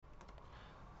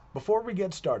Before we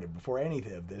get started, before any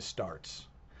of this starts,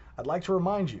 I'd like to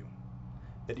remind you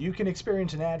that you can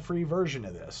experience an ad-free version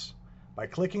of this by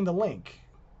clicking the link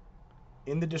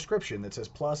in the description that says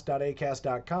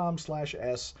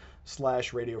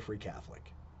plus.acast.com/s/Radio Free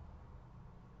Catholic.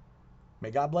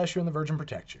 May God bless you and the Virgin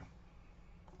protect you.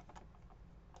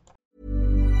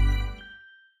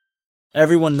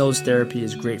 Everyone knows therapy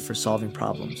is great for solving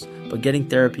problems, but getting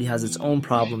therapy has its own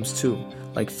problems too,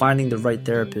 like finding the right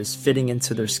therapist, fitting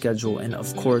into their schedule, and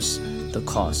of course, the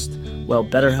cost. Well,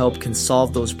 BetterHelp can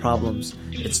solve those problems.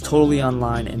 It's totally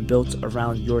online and built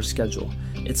around your schedule.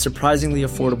 It's surprisingly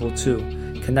affordable too.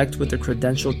 Connect with a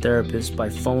credentialed therapist by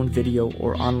phone, video,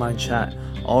 or online chat,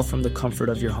 all from the comfort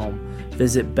of your home.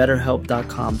 Visit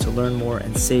BetterHelp.com to learn more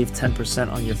and save 10%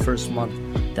 on your first month.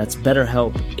 That's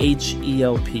BetterHelp,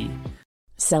 H-E-L-P.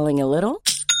 Selling a little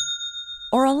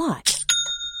or a lot?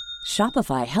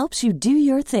 Shopify helps you do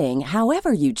your thing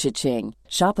however you cha-ching.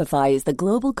 Shopify is the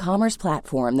global commerce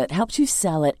platform that helps you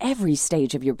sell at every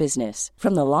stage of your business.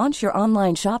 From the launch your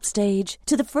online shop stage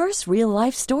to the first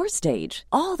real-life store stage,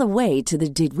 all the way to the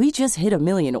did we just hit a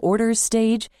million orders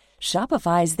stage.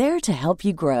 Shopify is there to help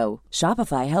you grow.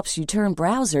 Shopify helps you turn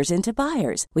browsers into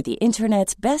buyers with the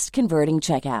internet's best converting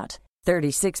checkout.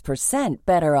 36%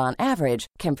 better on average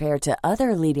compared to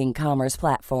other leading commerce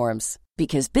platforms.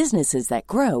 Because businesses that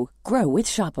grow, grow with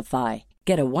Shopify.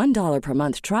 Get a $1 per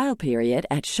month trial period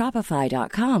at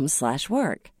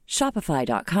shopify.com/work.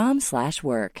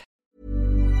 Shopify.com/work.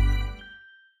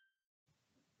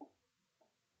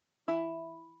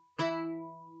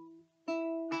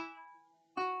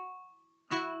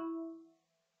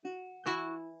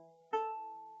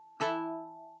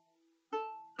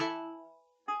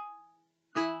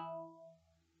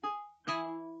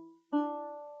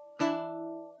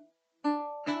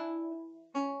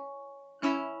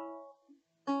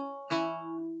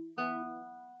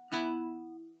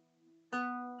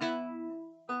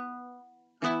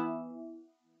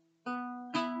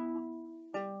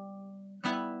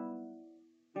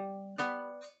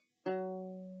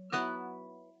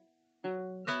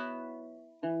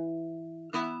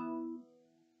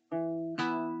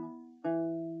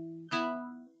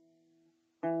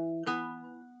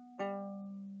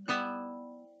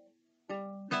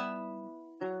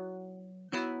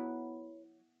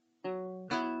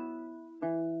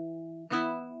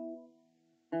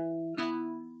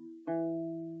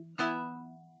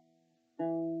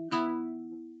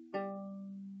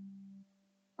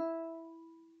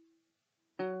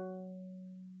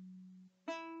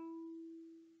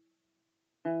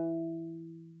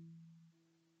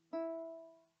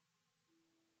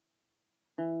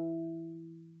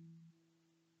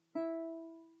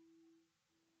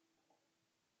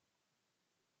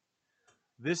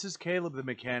 This is Caleb the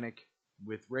Mechanic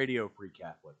with Radio Free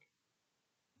Catholic.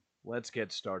 Let's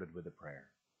get started with a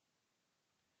prayer.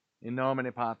 In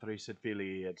nomine Patris et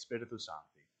Filii et Spiritus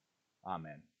Sancti.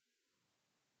 Amen.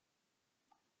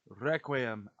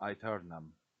 Requiem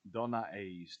aeternam dona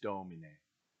eis Domine,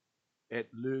 et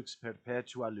lux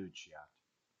perpetua luceat.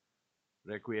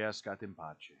 Requiescat in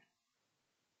pace.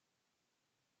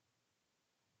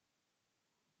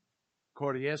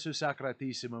 Cor Iesu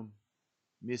Sacratissimum,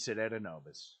 miserere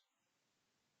nobis.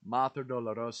 Mater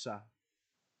dolorosa,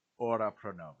 ora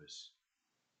pro nobis.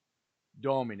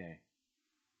 Domine,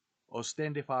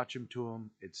 ostende facem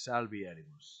tuum et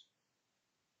salvierimus.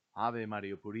 Ave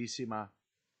Maria Purissima,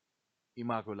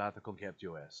 Immaculata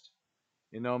Conceptio est.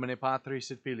 In nomine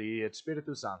Patris et Filii et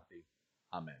Spiritus Sancti.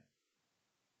 Amen.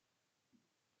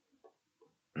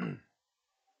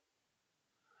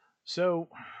 So,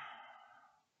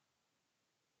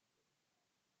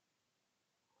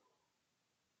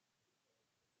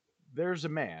 there's a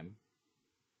man,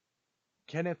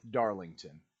 Kenneth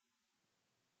Darlington,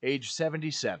 age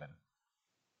 77,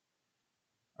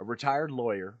 a retired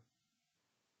lawyer,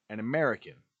 an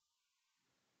American,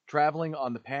 traveling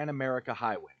on the Pan America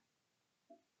Highway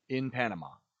in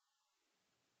Panama.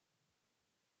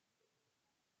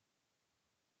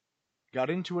 Got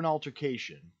into an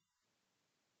altercation,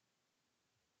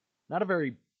 not a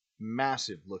very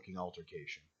massive looking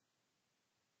altercation,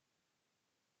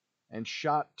 and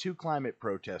shot two climate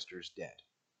protesters dead.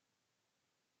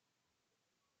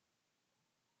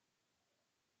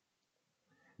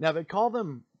 Now, they call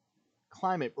them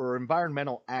climate or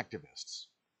environmental activists.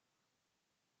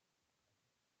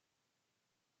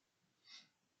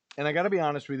 And I got to be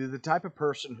honest with you, the type of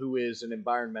person who is an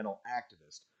environmental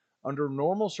activist, under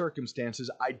normal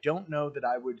circumstances, I don't know that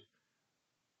I would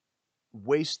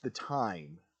waste the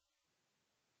time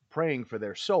praying for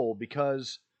their soul,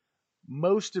 because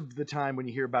most of the time when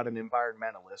you hear about an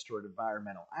environmentalist or an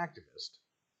environmental activist,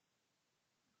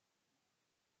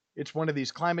 It's one of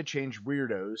these climate change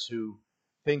weirdos who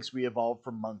thinks we evolved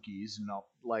from monkeys and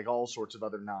all sorts of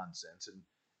other nonsense, and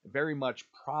very much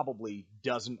probably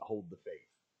doesn't hold the faith.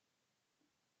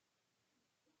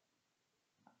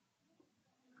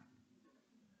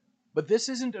 But this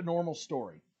isn't a normal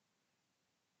story.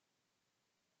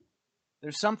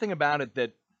 There's something about it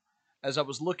that, as I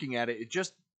was looking at it, it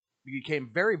just became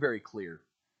very, very clear.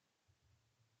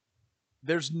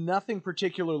 There's nothing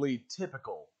particularly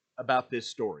typical about this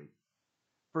story.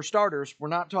 For starters, we're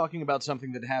not talking about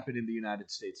something that happened in the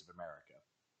United States of America,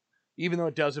 even though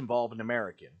it does involve an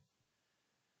American.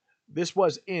 This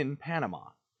was in Panama.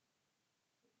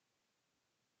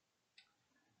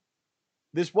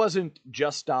 This wasn't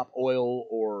Just Stop Oil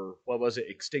or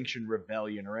Extinction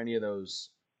Rebellion or any of those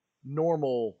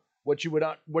normal what you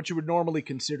would normally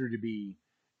consider to be,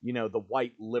 the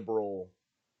white liberal,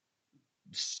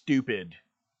 stupid,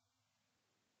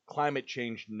 climate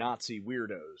change Nazi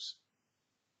weirdos.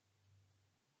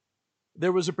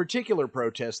 There was a particular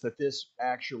protest that this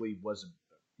actually was,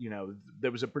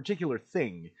 there was a particular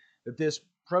thing that this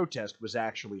protest was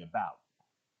actually about.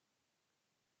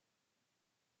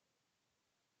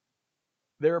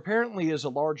 There apparently is a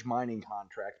large mining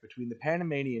contract between the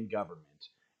Panamanian government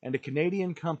and a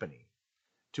Canadian company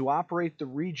to operate the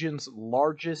region's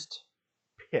largest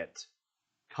pit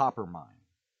copper mine.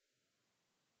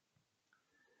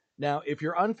 Now, if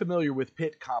you're unfamiliar with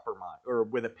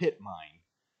with a pit mine,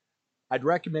 I'd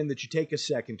recommend that you take a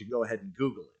second to go ahead and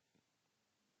Google it.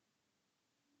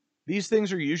 These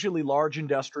things are usually large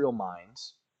industrial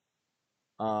mines,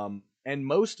 and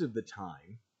most of the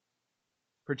time,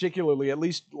 particularly at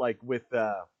least like with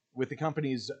the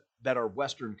companies that are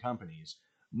Western companies,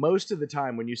 most of the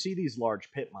time when you see these large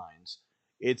pit mines,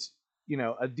 it's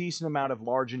a decent amount of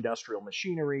large industrial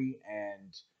machinery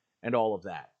and all of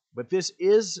that. But this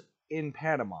is in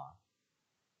Panama,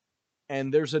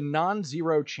 and there's a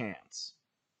non-zero chance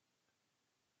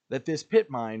that this pit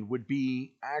mine would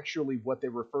be actually what they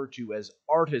refer to as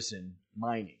artisan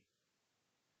mining.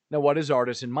 Now, what is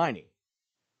artisan mining?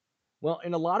 Well,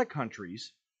 in a lot of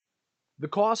countries, the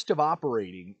cost of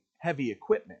operating heavy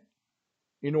equipment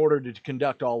in order to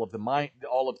conduct all of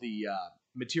the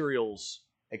materials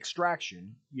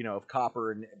extraction, of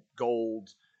copper and gold,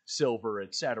 silver,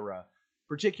 etc.,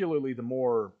 particularly the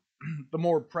more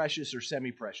precious or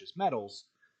semi-precious metals,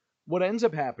 what ends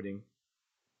up happening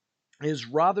is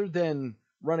rather than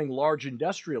running large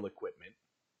industrial equipment,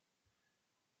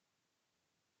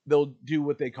 they'll do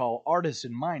what they call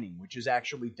artisan mining, which is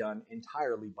actually done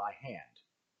entirely by hand.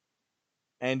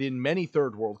 And in many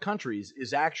third world countries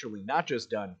is actually not just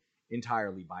done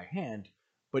entirely by hand,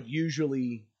 but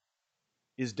usually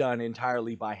is done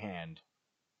entirely by hand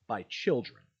by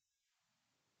children.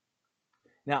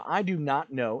 Now, I do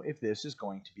not know if this is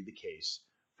going to be the case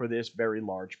for this very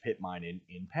large pit mine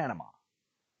in Panama.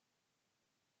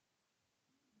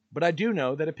 But I do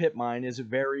know that a pit mine is a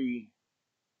very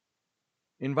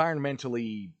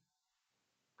environmentally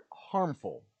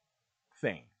harmful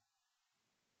thing.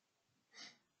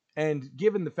 And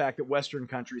given the fact that Western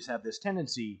countries have this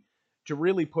tendency to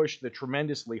really push the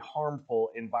tremendously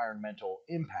harmful environmental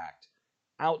impact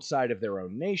outside of their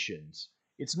own nations,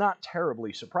 it's not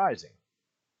terribly surprising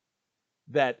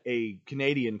that a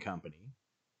Canadian company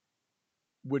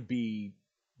would be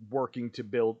working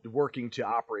to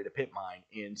operate a pit mine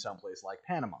in someplace like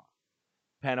Panama.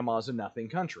 Panama's a nothing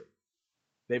country.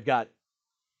 They've got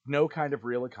no kind of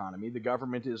real economy. The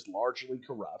government is largely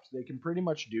corrupt. They can pretty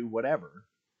much do whatever.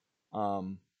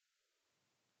 And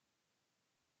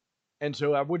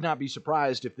so I would not be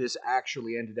surprised if this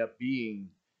actually ended up being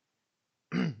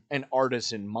an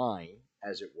artisan mine,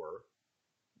 as it were,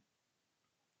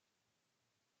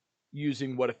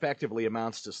 using what effectively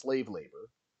amounts to slave labor.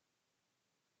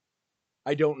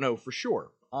 I don't know for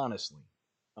sure, honestly.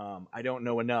 I don't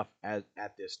know enough at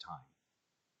this time.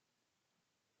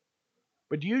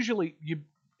 But usually,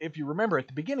 if you remember at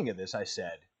the beginning of this, I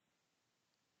said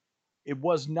it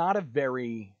was not a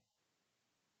very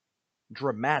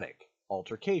dramatic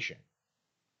altercation.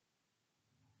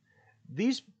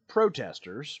 These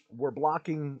protesters were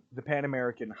blocking the Pan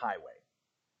American Highway.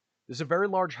 This is a very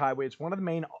large highway. It's one of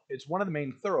the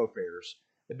main thoroughfares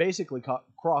that basically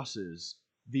crosses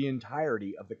the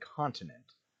entirety of the continent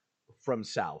from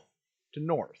south to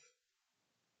north.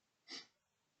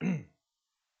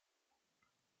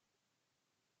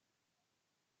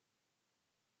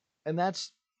 And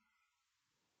that's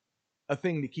a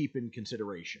thing to keep in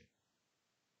consideration.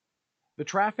 The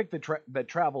traffic that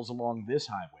travels along this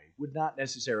highway would not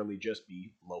necessarily just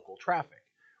be local traffic.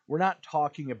 We're not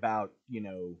talking about,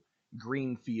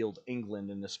 Greenfield, England,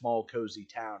 in a small cozy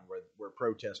town where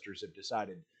protesters have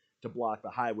decided to block the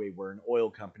highway where an oil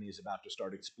company is about to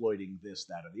start exploiting this,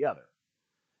 that, or the other.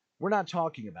 We're not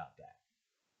talking about that.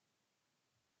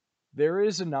 There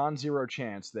is a non-zero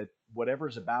chance that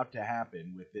whatever's about to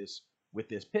happen with this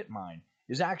pit mine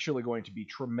is actually going to be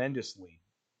tremendously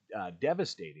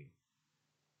devastating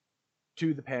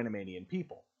to the Panamanian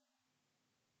people.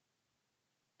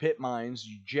 Pit mines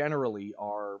generally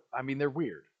are, I mean, they're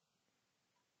weird.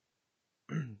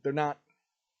 they're not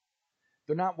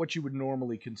what you would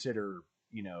normally consider,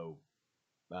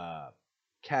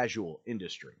 casual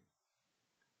industry.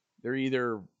 They're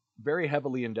either very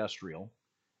heavily industrial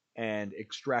and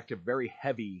extract a very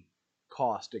heavy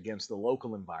cost against the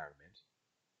local environment,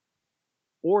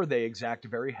 or they exact a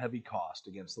very heavy cost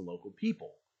against the local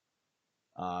people,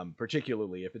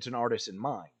 particularly if it's an artisan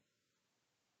mine.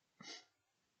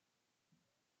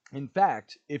 In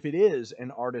fact, if it is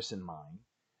an artisan mine,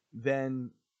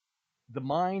 then the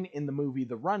mine in the movie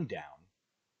The Rundown,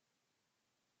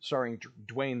 starring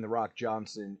Dwayne "The Rock"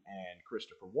 Johnson and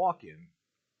Christopher Walken,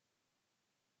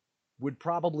 would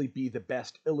probably be the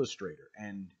best illustrator,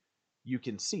 and you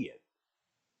can see it.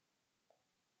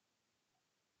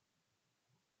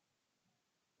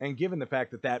 And given the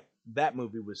fact that that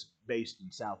movie was based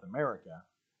in South America,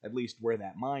 at least where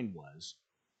that mine was,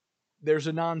 there's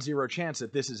a non-zero chance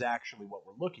that this is actually what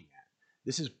we're looking at.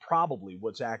 This is probably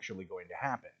what's actually going to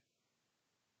happen.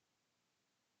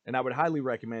 And I would highly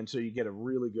recommend, so you get a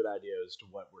really good idea as to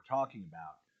what we're talking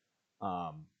about,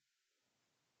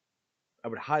 I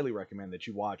would highly recommend that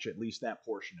you watch at least that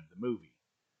portion of the movie.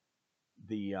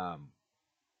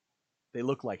 They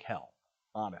look like hell,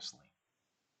 honestly.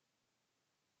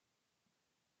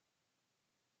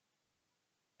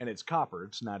 And it's copper,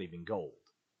 it's not even gold.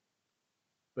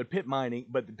 But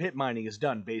the pit mining is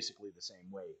done basically the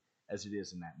same way as it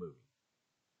is in that movie.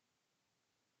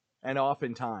 And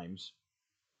oftentimes,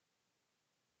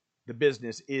 the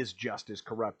business is just as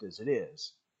corrupt as it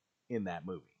is in that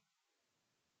movie.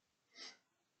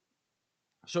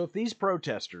 So if these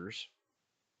protesters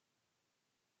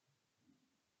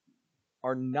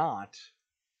are not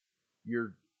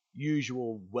your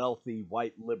usual wealthy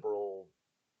white liberal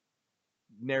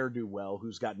ne'er-do-well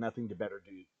who's got nothing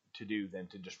to do than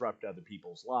to disrupt other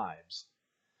people's lives,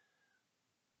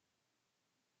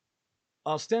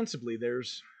 ostensibly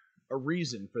there's a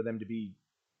reason for them to be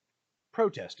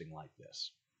protesting like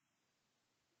this.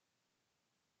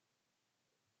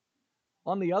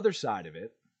 On the other side of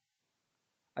it,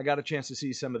 I got a chance to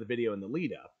see some of the video in the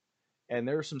lead up, and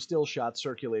there are some still shots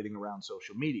circulating around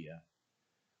social media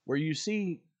where you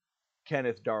see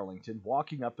Kenneth Darlington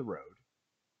walking up the road.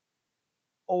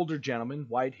 Older gentleman,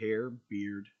 white hair,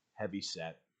 beard, heavy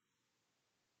set.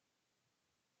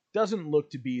 Doesn't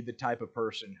look to be the type of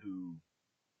person who,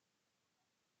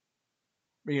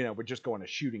 would just go on a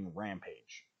shooting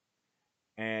rampage.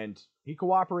 And he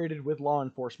cooperated with law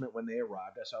enforcement when they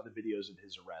arrived. I saw the videos of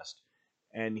his arrest.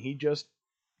 And he just,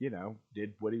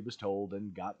 did what he was told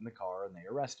and got in the car and they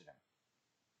arrested him.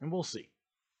 And we'll see.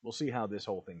 We'll see how this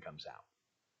whole thing comes out.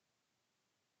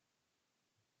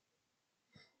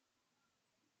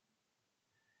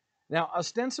 Now,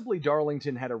 ostensibly,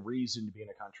 Darlington had a reason to be in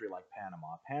a country like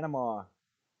Panama. Panama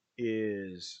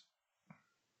is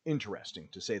interesting,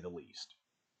 to say the least.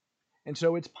 And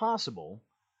so it's possible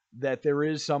that there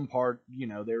is some part of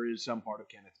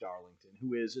Kenneth Darlington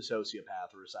who is a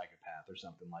sociopath or a psychopath or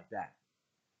something like that.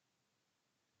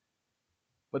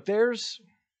 But there's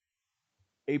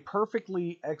a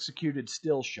perfectly executed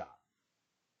still shot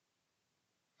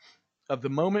of the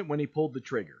moment when he pulled the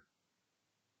trigger.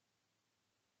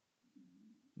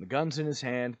 The gun's in his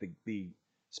hand, the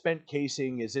spent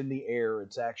casing is in the air,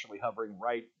 it's actually hovering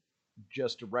right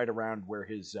around where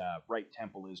his right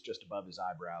temple is, just above his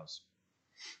eyebrows.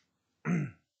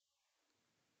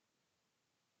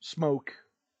 Smoke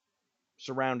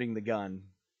surrounding the gun.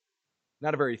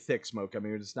 Not a very thick smoke. I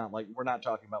mean, it's not like, we're not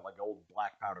talking about like old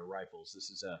black powder rifles.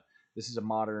 This is a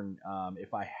modern,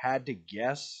 if I had to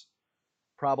guess,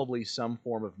 probably some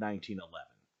form of 1911.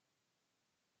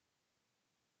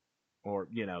 Or,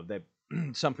 that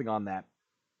something on that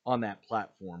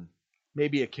platform.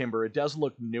 Maybe a Kimber. It does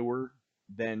look newer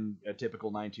than a typical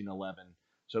 1911.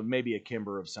 So maybe a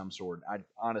Kimber of some sort. I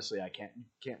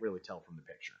can't really tell from the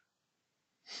picture.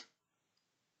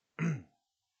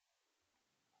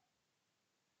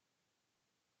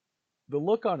 The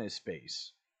look on his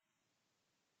face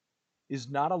is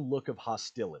not a look of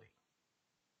hostility.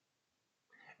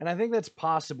 And I think that's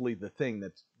possibly the thing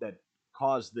that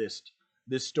caused this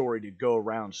story to go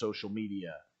around social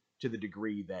media to the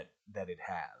degree that it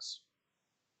has.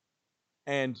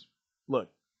 And look,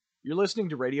 you're listening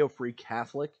to Radio Free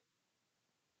Catholic.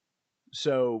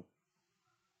 So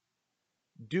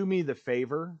do me the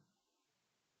favor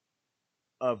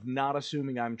of not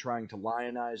assuming I'm trying to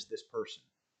lionize this person.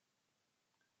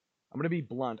 I'm going to be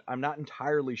blunt. I'm not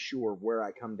entirely sure where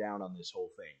I come down on this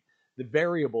whole thing. The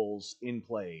variables in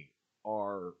play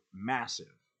are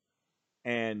massive.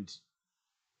 And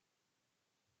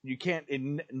you can't,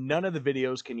 in none of the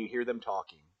videos can you hear them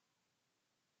talking.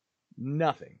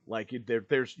 Nothing. Like,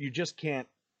 there's, you just can't,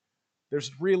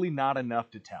 there's really not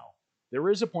enough to tell. There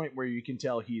is a point where you can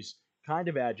tell he's kind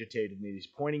of agitated and he's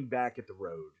pointing back at the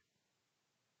road.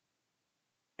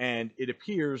 And it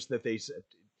appears that they,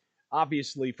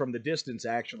 obviously from the distance,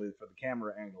 actually, for the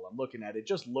camera angle I'm looking at, it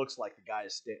just looks like the guy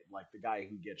is like the guy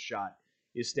who gets shot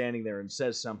is standing there and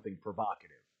says something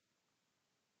provocative.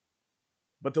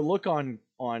 But the look on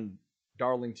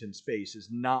Darlington's face is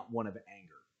not one of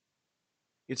anger.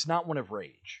 It's not one of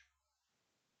rage.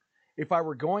 If I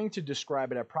were going to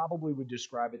describe it, I probably would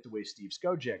describe it the way Steve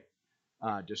Skojec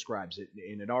describes it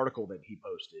in an article that he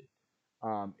posted.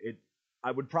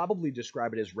 I would probably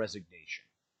describe it as resignation.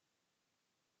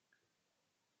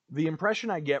 The impression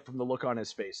I get from the look on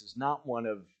his face is not one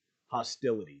of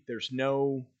hostility. There's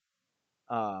no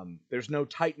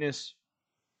tightness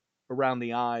around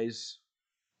the eyes.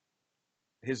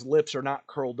 His lips are not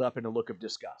curled up in a look of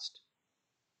disgust.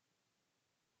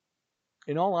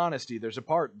 In all honesty, there's a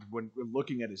part when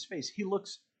looking at his face, he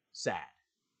looks sad.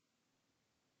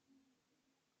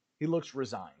 He looks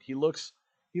resigned. He looks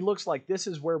like this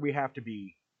is where we have to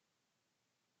be,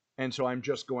 and so I'm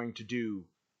just going to do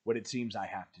what it seems I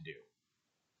have to do.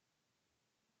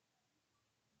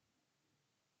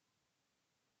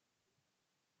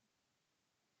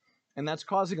 And that's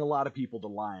causing a lot of people to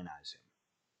lionize him.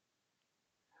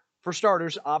 For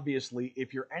starters, obviously,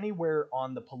 if you're anywhere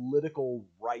on the political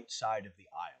right side of the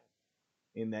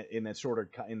aisle, in that sort of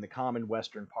in the common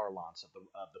Western parlance of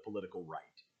the political right,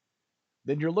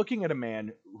 then you're looking at a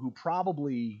man who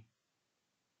probably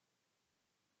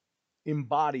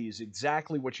embodies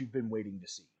exactly what you've been waiting to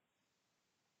see.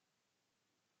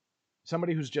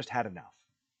 Somebody who's just had enough.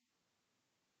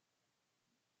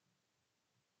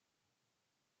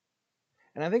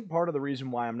 And I think part of the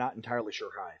reason why I'm not entirely sure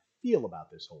how I feel about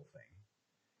this whole thing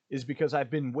is because I've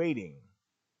been waiting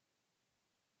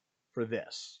for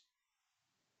this.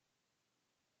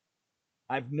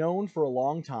 I've known for a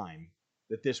long time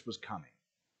that this was coming.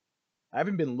 I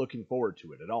haven't been looking forward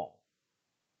to it at all.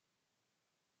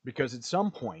 Because at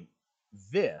some point,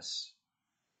 this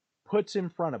puts in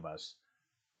front of us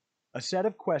a set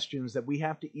of questions that we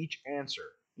have to each answer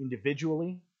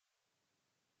individually,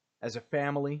 as a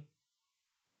family,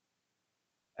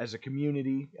 as a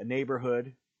community, a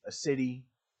neighborhood, a city,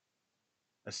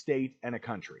 a state, and a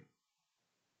country.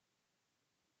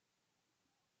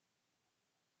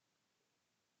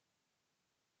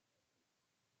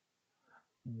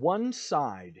 One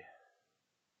side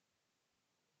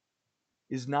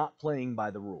is not playing by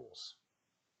the rules.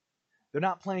 They're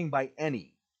not playing by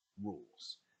any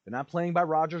rules. They're not playing by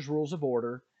Roger's Rules of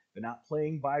Order. They're not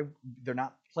playing by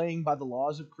the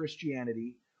laws of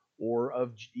Christianity or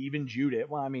of even Judaism.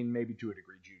 Well, I mean, maybe to a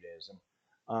degree Judaism.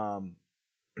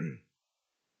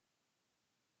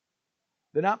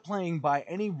 They're not playing by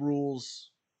any rules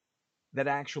that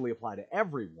actually apply to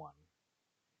everyone.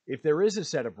 If there is a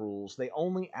set of rules, they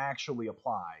only actually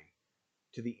apply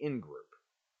to the in-group.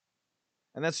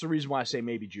 And that's the reason why I say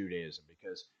maybe Judaism,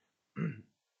 because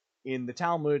in the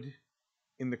Talmud,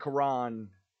 in the Quran,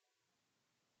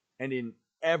 and in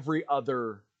every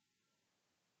other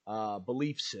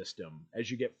belief system, as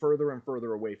you get further and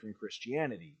further away from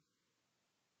Christianity,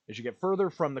 as you get further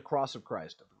from the cross of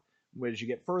Christ, as you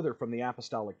get further from the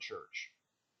apostolic church,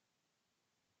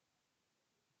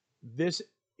 this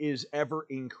is ever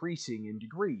increasing in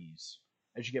degrees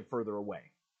as you get further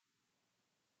away.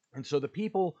 And so the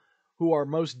people who are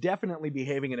most definitely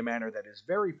behaving in a manner that is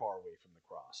very far away from the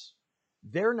cross,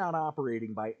 they're not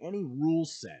operating by any rule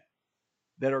set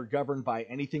that are governed by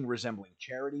anything resembling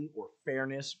charity or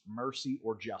fairness, mercy,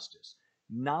 or justice.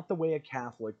 Not the way a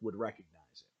Catholic would recognize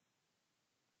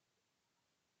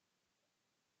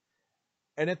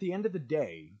it. And at the end of the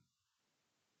day,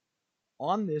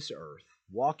 on this earth,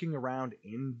 walking around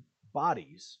in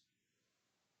bodies,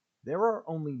 there are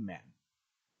only men.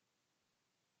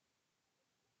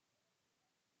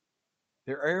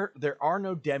 There are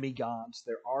no demigods.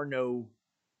 There are no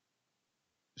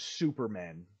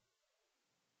supermen.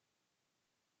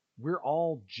 We're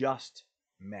all just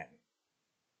men.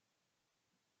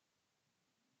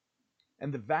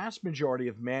 And the vast majority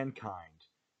of mankind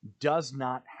does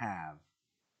not have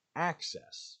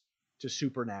access to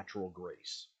supernatural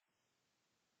grace.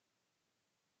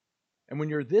 And when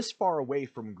you're this far away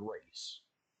from grace,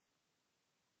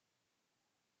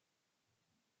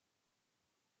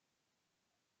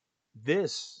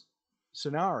 this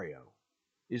scenario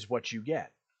is what you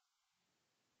get.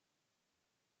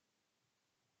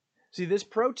 See, this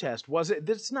protest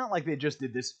it's not like they just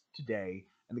did this today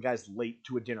and the guy's late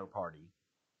to a dinner party.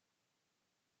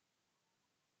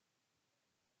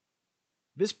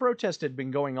 This protest had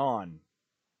been going on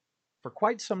for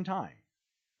quite some time.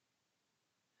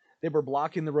 They were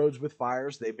blocking the roads with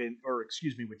fires.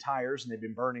 With tires, and they've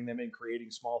been burning them and creating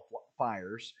small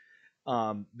fires.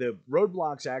 The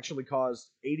roadblocks actually caused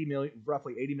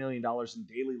roughly $80 million in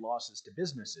daily losses to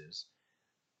businesses,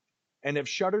 and have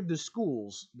shuttered the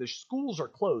schools. The schools are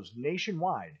closed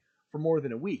nationwide for more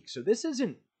than a week. So this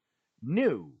isn't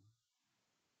new.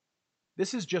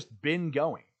 This has just been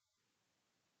going.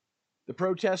 The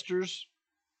protesters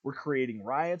were creating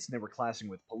riots, and they were clashing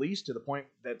with police to the point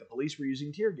that the police were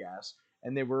using tear gas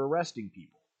and they were arresting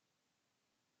people.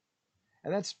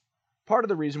 And that's part of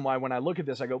the reason why when I look at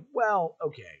this, I go, well,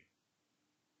 okay.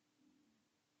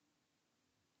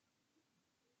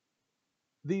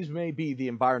 These may be the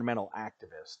environmental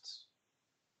activists.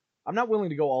 I'm not willing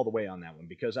to go all the way on that one,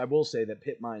 because I will say that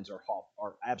pit mines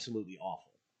are absolutely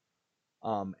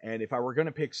awful. And if I were going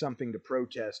to pick something to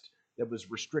protest that was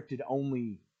restricted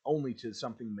only to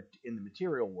something in the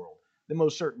material world, then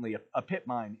most certainly a pit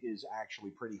mine is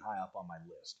actually pretty high up on my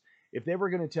list. If they were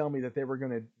going to tell me that they were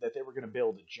going to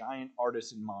build a giant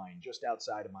artisan mine just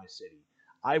outside of my city,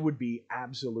 I would be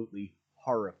absolutely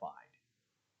horrified.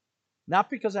 Not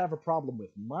because I have a problem with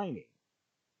mining,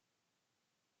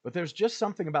 but there's just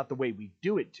something about the way we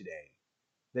do it today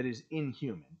that is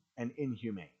inhuman and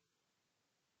inhumane.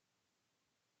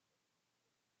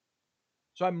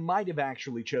 So I might have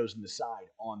actually chosen the side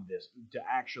on this to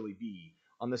actually be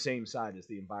on the same side as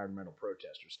the environmental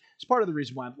protesters. It's part of the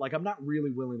reason why I'm not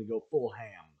really willing to go full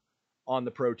ham on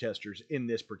the protesters in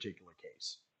this particular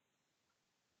case.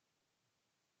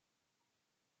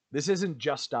 This isn't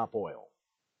just Stop Oil.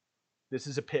 This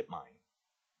is a pit mine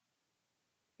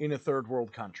in a third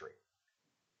world country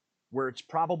where it's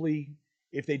probably,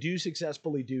 if they do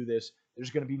successfully do this,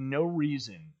 there's going to be no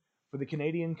reason for the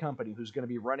Canadian company who's going to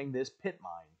be running this pit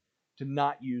mine to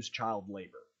not use child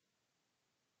labor.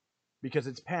 Because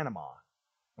it's Panama.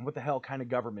 And what the hell kind of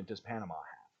government does Panama have?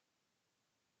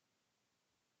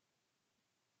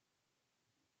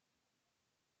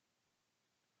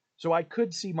 So I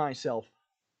could see myself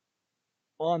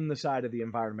on the side of the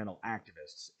environmental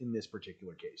activists in this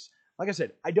particular case. Like I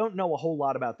said, I don't know a whole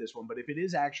lot about this one, but if it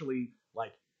is actually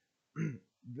like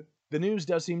the news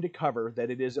does seem to cover that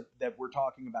that we're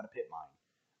talking about a pit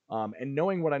mine. And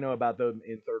knowing what I know about them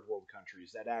in third world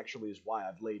countries, that actually is why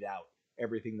I've laid out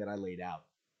everything that I laid out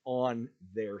on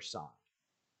their side.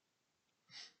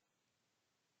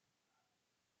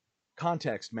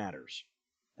 Context matters,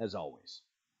 as always.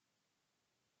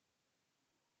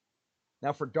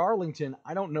 Now, for Darlington,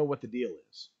 I don't know what the deal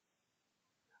is.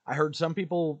 I heard some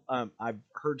people, I've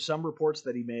heard some reports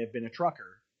that he may have been a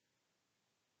trucker.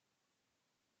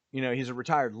 You know, he's a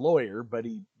retired lawyer, but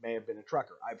he may have been a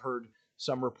trucker. I've heard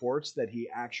some reports that he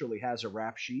actually has a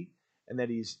rap sheet and that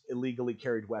he's illegally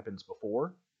carried weapons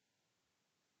before.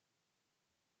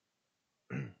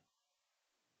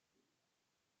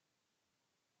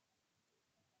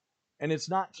 And it's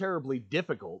not terribly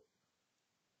difficult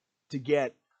to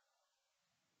get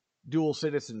dual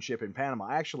citizenship in Panama.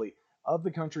 Actually, of the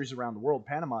countries around the world,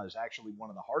 Panama is actually one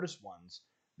of the hardest ones,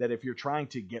 that if you're trying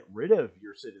to get rid of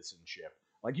your citizenship,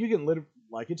 like you can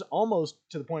it's almost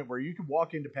to the point where you can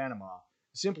walk into Panama,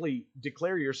 simply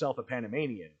declare yourself a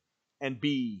Panamanian and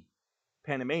be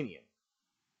Panamanian.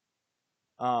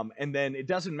 And then it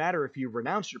doesn't matter if you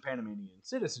renounce your Panamanian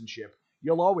citizenship,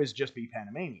 you'll always just be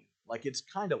Panamanian. Like, it's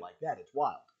kind of like that. It's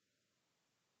wild.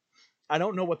 I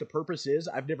don't know what the purpose is.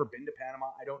 I've never been to Panama.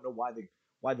 I don't know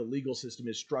why the legal system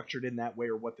is structured in that way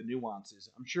or what the nuance is.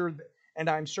 I'm sure and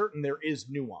I'm certain there is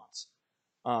nuance.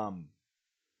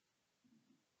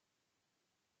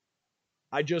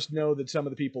 I just know that some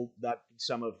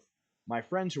of my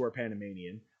friends who are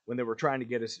Panamanian, when they were trying to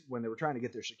get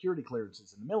their security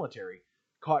clearances in the military,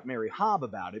 caught Mary Hobb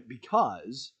about it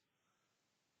because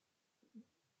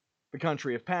the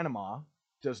country of Panama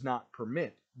does not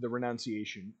permit the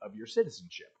renunciation of your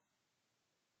citizenship.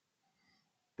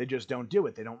 They just don't do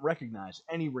it. They don't recognize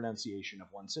any renunciation of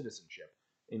one's citizenship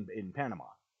in Panama.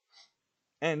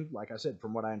 And like I said,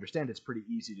 from what I understand, it's pretty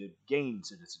easy to gain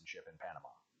citizenship in Panama.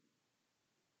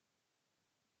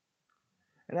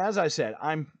 And as I said,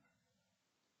 I'm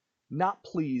not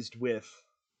pleased with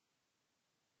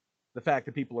the fact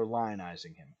that people are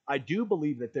lionizing him. I do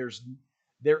believe that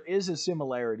There is a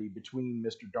similarity between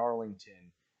Mr.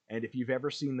 Darlington and if you've ever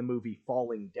seen the movie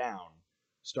Falling Down,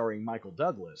 starring Michael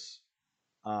Douglas,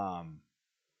 um,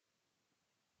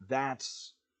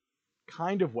 that's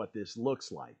kind of what this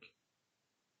looks like.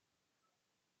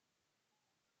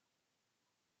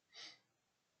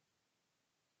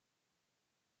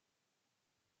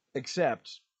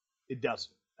 Except it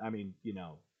doesn't. I mean,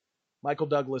 Michael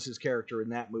Douglas's character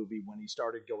in that movie, when he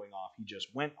started going off, he just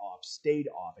went off, stayed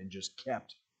off, and just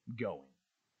kept going.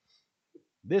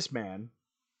 This man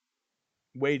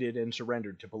waited and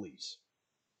surrendered to police.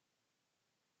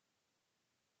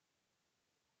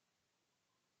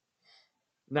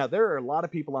 Now, there are a lot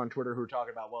of people on Twitter who are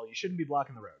talking about, well, you shouldn't be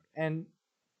blocking the road. And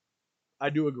I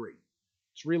do agree.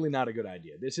 It's really not a good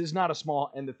idea. This is not a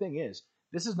small, and the thing is,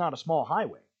 this is not a small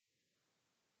highway.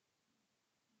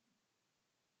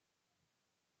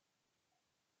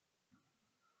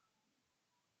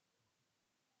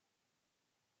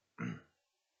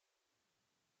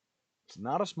 It's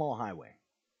not a small highway.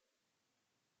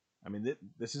 I mean,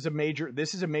 this is a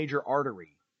major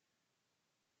artery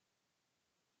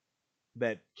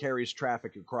that carries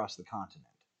traffic across the continent.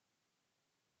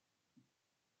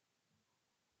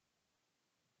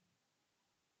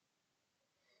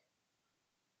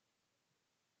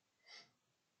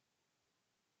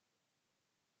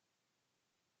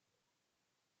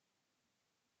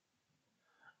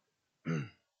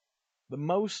 the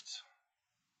most,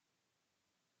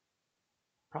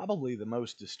 Probably the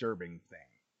most disturbing thing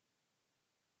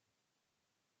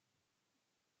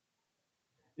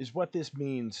is what this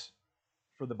means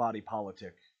for the body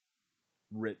politic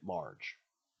writ large.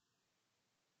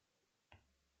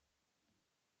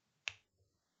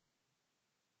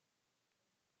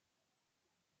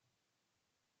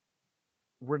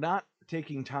 We're not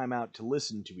taking time out to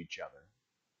listen to each other.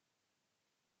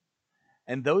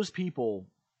 And those people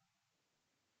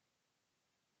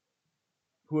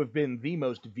who have been the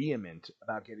most vehement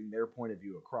about getting their point of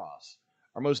view across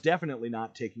are most definitely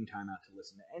not taking time out to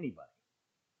listen to anybody.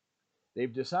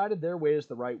 They've decided their way is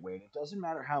the right way, and it doesn't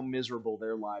matter how miserable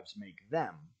their lives make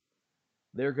them.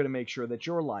 They're going to make sure that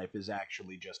your life is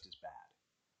actually just as bad.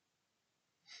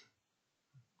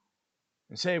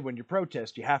 And say when you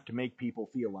protest, you have to make people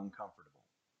feel uncomfortable.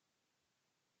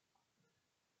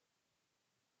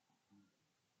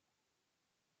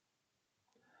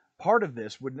 Part of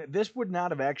this would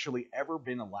not have actually ever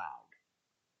been allowed.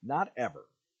 Not ever.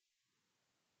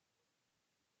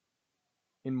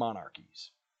 In monarchies.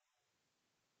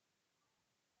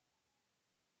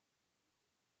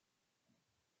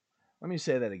 Let me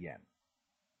say that again.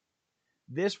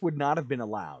 This would not have been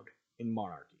allowed in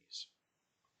monarchies.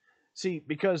 See,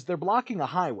 because they're blocking a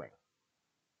highway.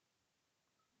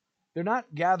 They're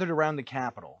not gathered around the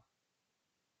Capitol.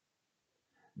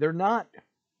 They're not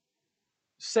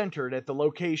centered at the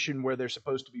location where they're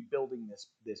supposed to be building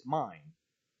this mine,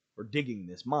 or digging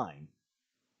this mine.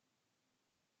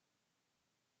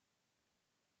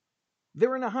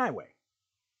 They're in a highway.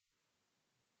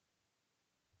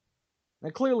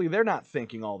 Now, clearly, they're not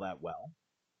thinking all that well.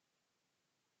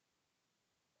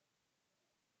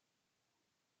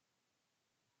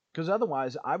 Because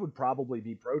otherwise, I would probably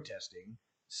be protesting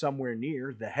somewhere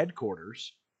near the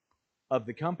headquarters of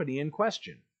the company in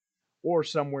question, or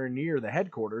somewhere near the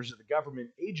headquarters of the government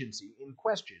agency in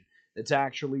question that's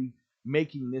actually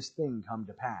making this thing come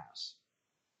to pass.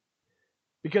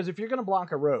 Because if you're going to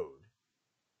block a road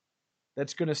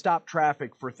that's going to stop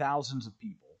traffic for thousands of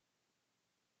people,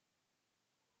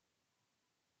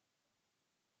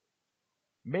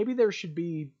 maybe there should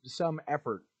be some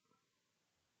effort.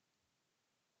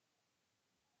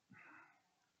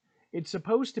 It's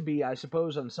supposed to be, I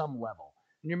suppose, on some level,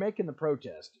 when you're making the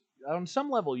protest, on some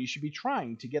level you should be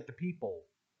trying to get the people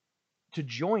to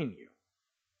join you.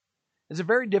 It's a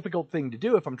very difficult thing to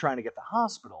do if I'm trying to get the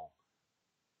hospital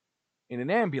in an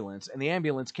ambulance, and the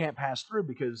ambulance can't pass through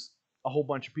because a whole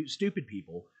bunch of stupid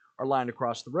people are lined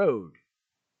across the road.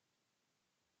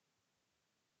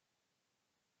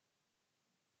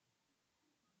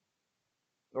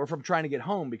 Or if I'm trying to get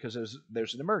home because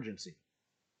there's an emergency.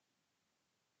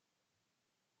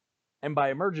 And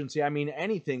by emergency, I mean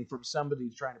anything from somebody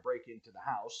trying to break into the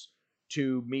house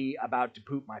to me about to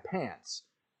poop my pants.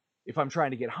 If I'm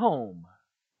trying to get home,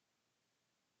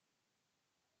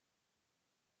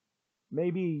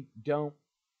 maybe don't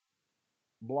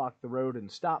block the road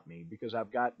and stop me because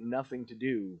I've got nothing to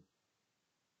do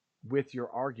with your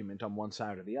argument on one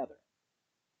side or the other.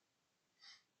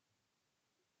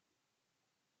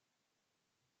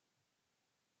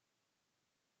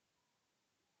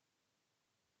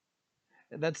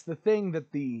 And that's the thing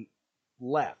that the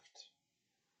left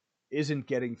isn't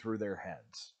getting through their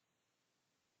heads.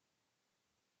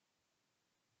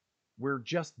 We're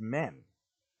just men.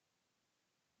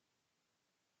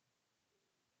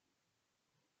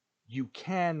 You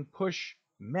can push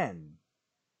men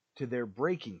to their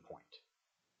breaking point.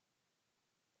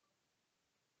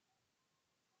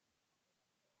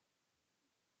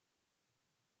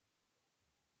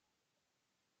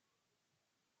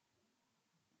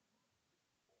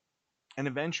 And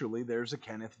eventually there's a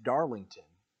Kenneth Darlington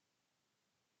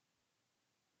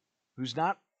who's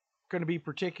not going to be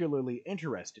particularly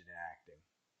interested in acting,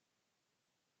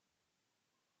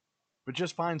 but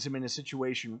just finds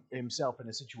himself in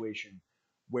a situation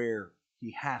where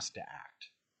he has to act.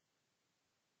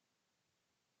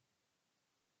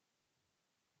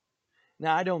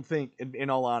 Now, I don't think, in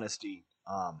all honesty,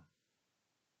 I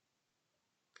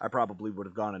probably would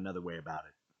have gone another way about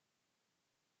it.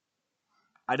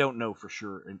 I don't know for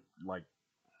sure. Like,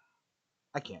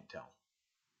 I can't tell.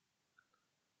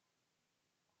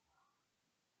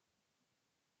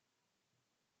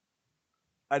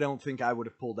 I don't think I would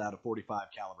have pulled out a .45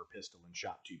 caliber pistol and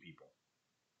shot 2 people.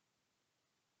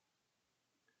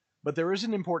 But there is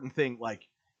an important thing, like,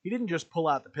 he didn't just pull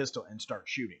out the pistol and start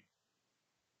shooting.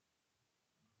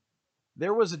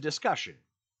 There was a discussion.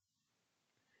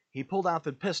 He pulled out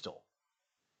the pistol.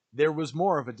 There was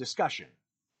more of a discussion.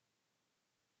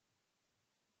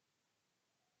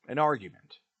 An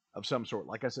argument of some sort.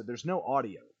 Like I said, there's no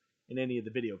audio in any of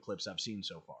the video clips I've seen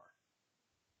so far.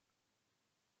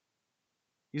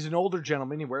 He's an older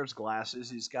gentleman. He wears glasses.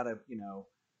 He's got a,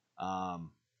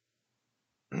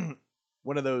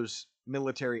 one of those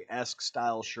military-esque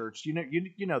style shirts. You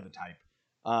know the type.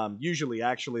 Usually,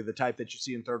 actually, the type that you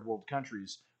see in third world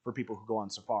countries for people who go on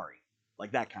safari,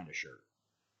 like that kind of shirt.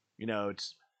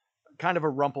 It's kind of a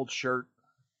rumpled shirt.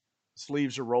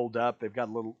 Sleeves are rolled up. They've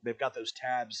got those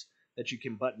tabs that you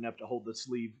can button up to hold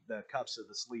the cuffs of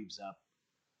the sleeves up.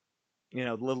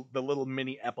 The little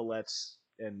mini epaulets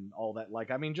and all that. Like,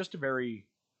 I mean, just a very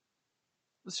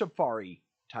safari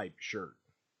type shirt.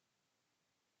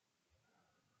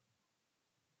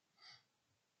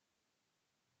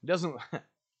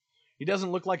 He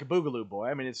doesn't look like a Boogaloo boy.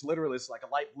 I mean, it's like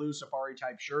a light blue safari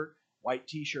type shirt, white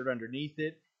t-shirt underneath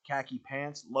it, khaki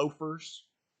pants, loafers.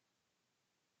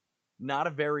 Not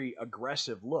a very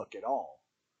aggressive look at all.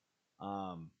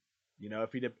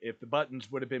 If the buttons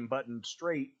would have been buttoned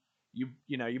straight, you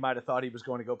might have thought he was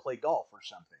going to go play golf or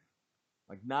something.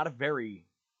 Like, not a very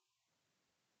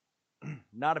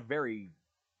not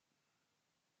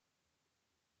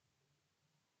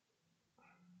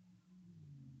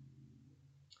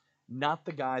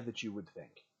the guy that you would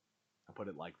think. I'll put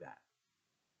it like that.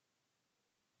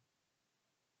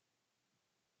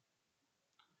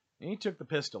 And he took the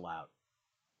pistol out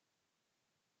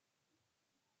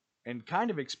and kind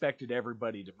of expected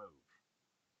everybody to move.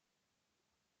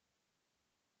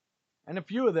 And a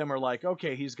few of them are like,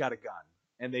 okay, he's got a gun.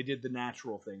 And they did the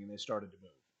natural thing and they started to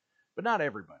move. But not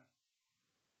everybody.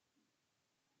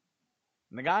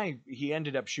 And the guy he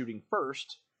ended up shooting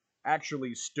first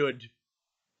actually stood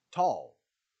tall.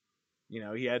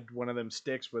 He had one of them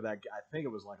sticks with that, I think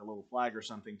it was like a little flag or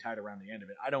something tied around the end of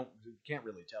it. Can't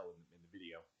really tell in the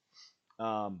video.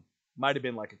 Might have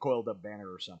been like a coiled up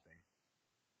banner or something.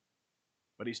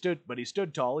 But he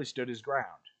stood tall, he stood his ground.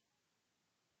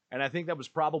 And I think that was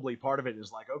probably part of it,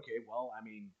 is like, okay, well, I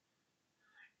mean,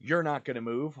 you're not going to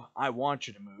move. I want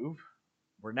you to move.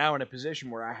 We're now in a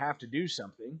position where I have to do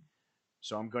something,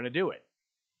 so I'm going to do it.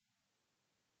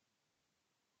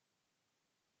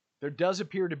 There does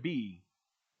appear to be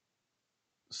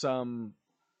some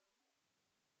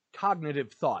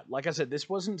cognitive thought. Like I said, this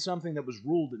wasn't something that was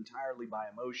ruled entirely by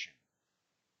emotion.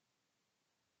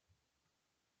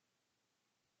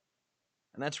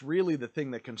 And that's really the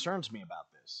thing that concerns me about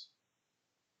this.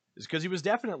 Is because he was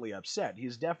definitely upset.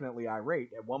 He's definitely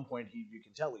irate. At one point, you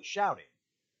can tell he's shouting.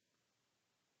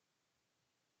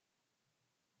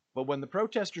 But when the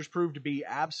protesters proved to be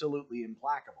absolutely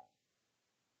implacable,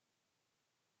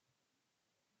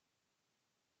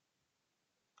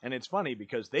 and it's funny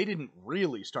because they didn't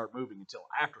really start moving until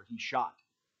after he shot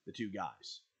the 2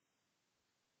 guys.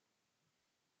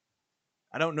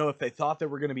 I don't know if they thought they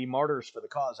were going to be martyrs for the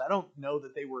cause. I don't know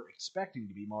that they were expecting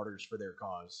to be martyrs for their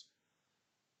cause.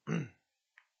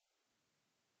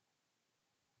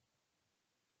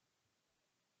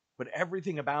 But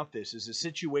everything about this is a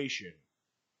situation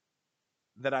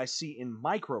that I see in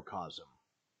microcosm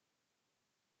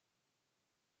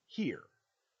here.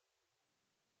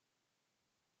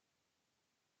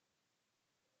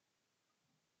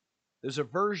 There's a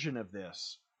version of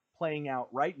this playing out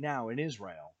right now in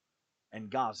Israel and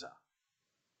Gaza.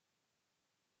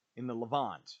 in the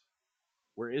Levant,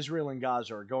 where Israel and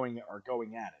Gaza are going at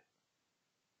it.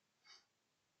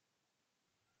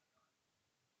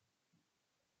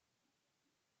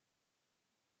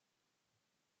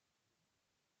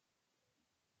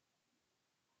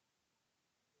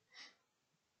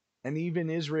 And even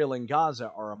Israel and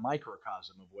Gaza are a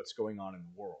microcosm of what's going on in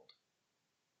the world.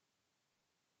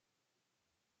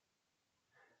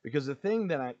 Because the thing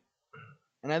that I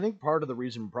think part of the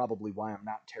reason probably why I'm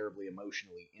not terribly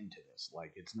emotionally into this,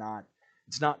 like it's not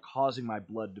causing my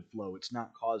blood to flow. It's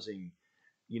not causing,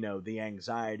 the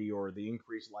anxiety or the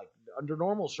increase, like under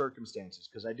normal circumstances,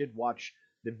 because I did watch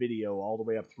the video all the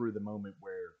way up through the moment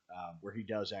where he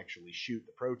does actually shoot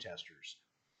the protesters.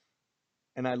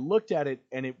 And I looked at it,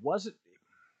 and it wasn't.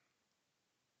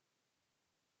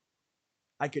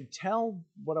 I could tell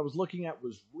what I was looking at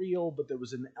was real, but there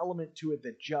was an element to it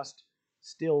that just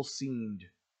still seemed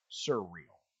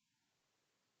surreal.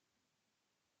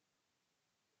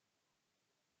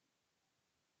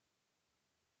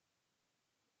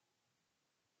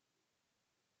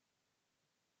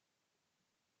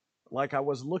 Like I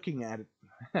was looking at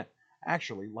it,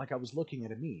 actually, like I was looking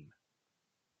at a meme.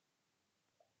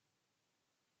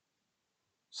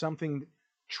 Something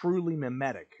truly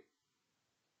mimetic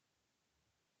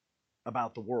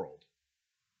about the world.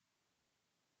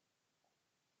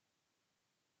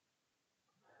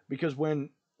 Because when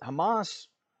Hamas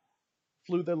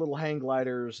flew their little hang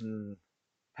gliders and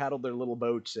paddled their little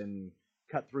boats and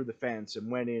cut through the fence and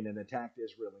went in and attacked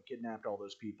Israel and kidnapped all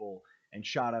those people and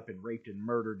shot up and raped and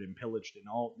murdered and pillaged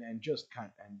and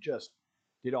just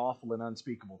did awful and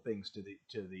unspeakable things to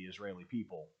the Israeli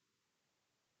people.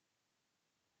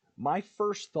 My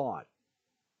first thought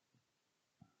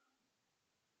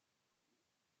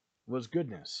was,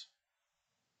 goodness,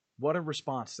 what a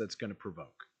response that's going to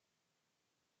provoke.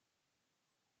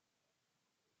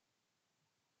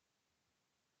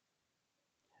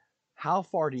 How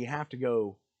far do you have to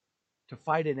go to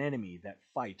fight an enemy that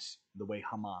fights the way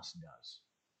Hamas does?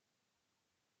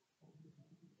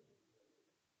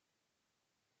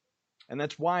 And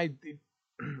that's why,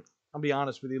 I'll be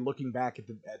honest with you, looking back at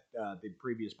the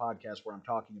previous podcast where I'm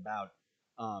talking about,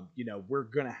 we're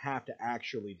going to have to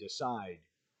actually decide,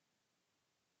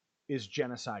 is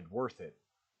genocide worth it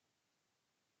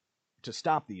to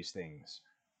stop these things?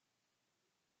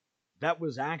 That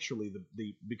was actually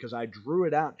because I drew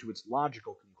it out to its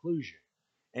logical conclusion.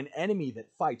 An enemy that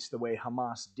fights the way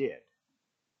Hamas did,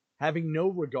 having no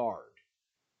regard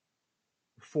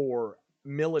for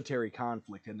military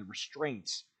conflict and the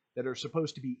restraints that are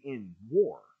supposed to be in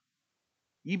war.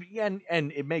 And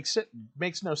it makes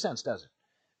no sense, does it?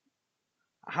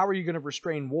 How are you going to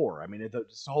restrain war? I mean,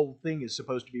 this whole thing is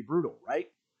supposed to be brutal,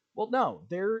 right? Well, no,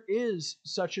 there is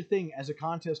such a thing as a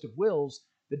contest of wills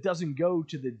that doesn't go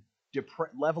to the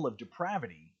level of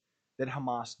depravity that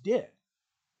Hamas did.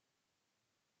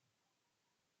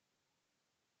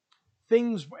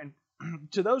 Things,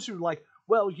 to those who are like,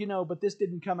 well, but this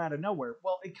didn't come out of nowhere.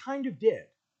 Well, it kind of did.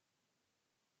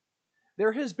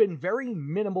 There has been very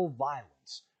minimal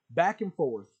violence back and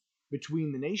forth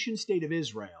between the nation state of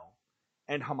Israel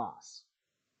and Hamas.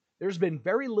 There's been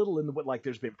very little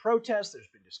there's been protests, there's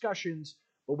been discussions,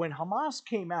 but when Hamas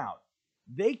came out,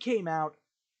 they came out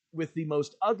with the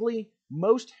most ugly,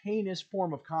 most heinous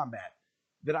form of combat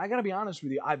that, I gotta be honest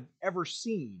with you, I've ever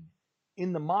seen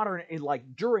in the modern,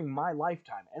 during my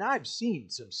lifetime. And I've seen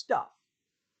some stuff.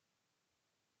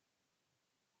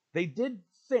 They did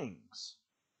things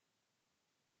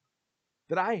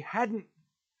that I hadn't,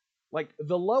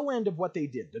 the low end of what they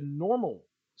did, the normal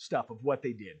stuff of what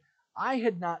they did, I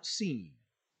had not seen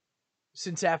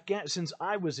since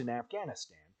I was in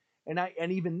Afghanistan.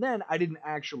 And even then, I didn't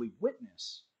actually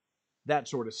witness that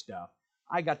sort of stuff.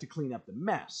 I got to clean up the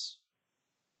mess.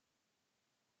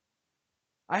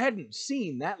 I hadn't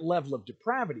seen that level of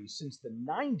depravity since the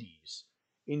 90s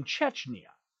in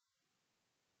Chechnya.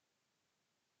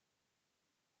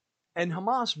 And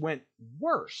Hamas went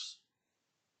worse.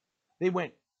 They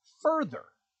went further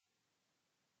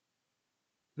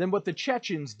than what the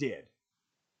Chechens did.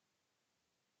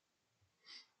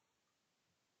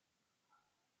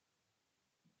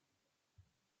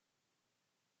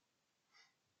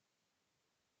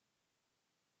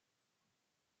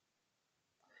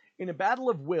 In a battle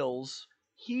of wills,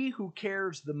 he who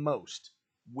cares the most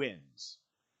wins.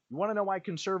 You want to know why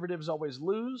conservatives always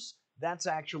lose? That's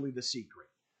actually the secret.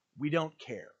 We don't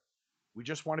care. We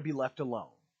just want to be left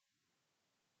alone.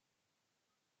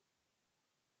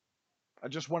 I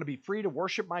just want to be free to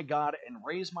worship my God and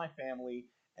raise my family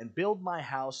and build my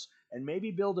house and maybe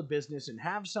build a business and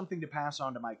have something to pass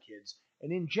on to my kids.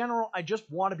 And in general, I just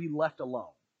want to be left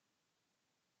alone.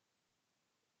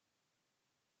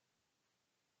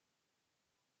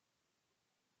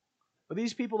 But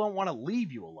these people don't want to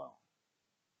leave you alone.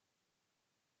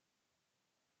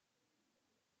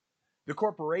 The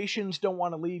corporations don't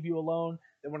want to leave you alone.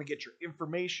 They want to get your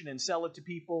information and sell it to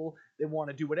people. They want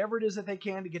to do whatever it is that they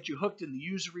can to get you hooked in the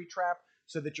usury trap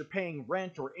so that you're paying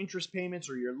rent or interest payments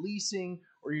or you're leasing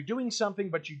or you're doing something,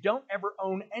 but you don't ever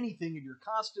own anything and you're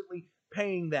constantly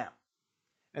paying them.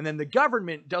 And then the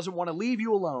government doesn't want to leave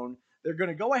you alone. They're going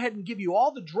to go ahead and give you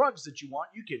all the drugs that you want.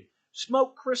 You can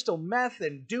smoke crystal meth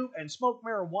and smoke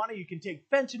marijuana. You can take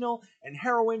fentanyl and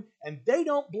heroin, and they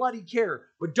don't bloody care.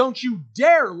 But don't you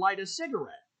dare light a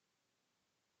cigarette.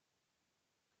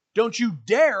 Don't you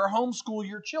dare homeschool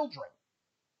your children.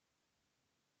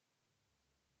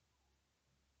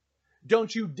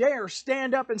 Don't you dare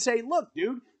stand up and say, look,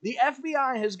 dude, the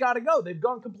FBI has got to go. They've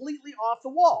gone completely off the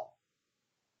wall.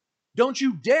 Don't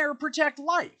you dare protect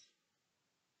life.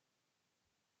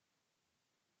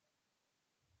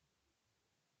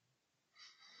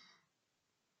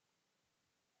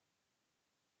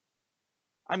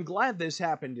 I'm glad this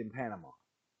happened in Panama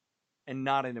and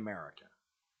not in America.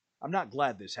 I'm not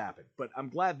glad this happened, but I'm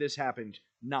glad this happened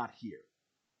not here.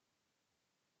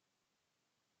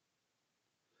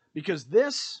 Because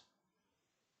this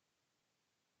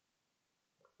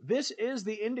is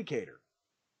the indicator.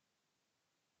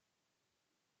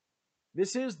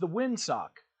 This is the windsock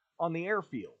on the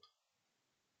airfield.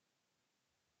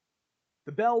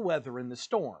 The bellwether in the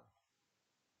storm.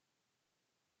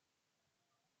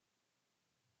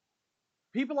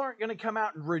 People aren't going to come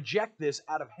out and reject this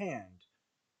out of hand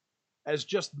as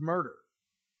just murder.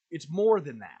 It's more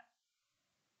than that.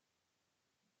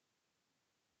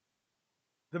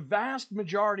 The vast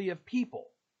majority of people,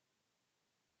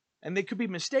 and they could be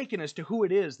mistaken as to who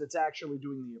it is that's actually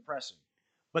doing the oppressing,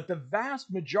 but the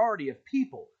vast majority of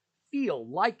people feel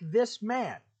like this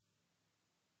man.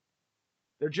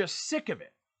 They're just sick of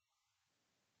it.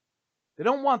 They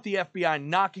don't want the FBI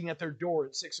knocking at their door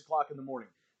at 6 o'clock in the morning.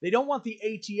 They don't want the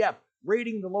ATF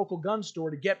raiding the local gun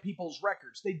store to get people's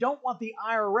records. They don't want the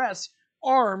IRS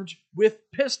armed with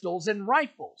pistols and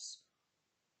rifles.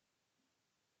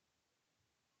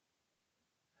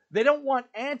 They don't want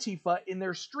Antifa in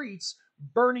their streets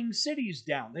burning cities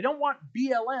down. They don't want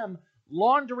BLM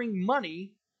laundering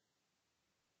money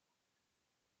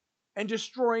and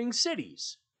destroying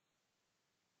cities.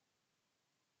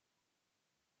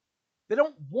 They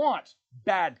don't want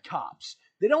bad cops.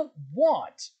 They don't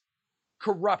want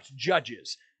corrupt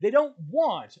judges. They don't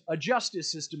want a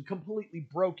justice system completely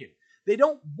broken. They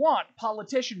don't want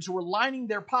politicians who are lining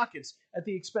their pockets at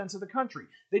the expense of the country.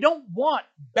 They don't want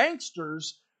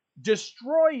banksters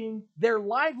destroying their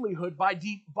livelihood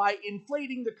by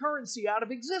inflating the currency out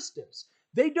of existence.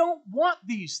 They don't want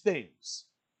these things.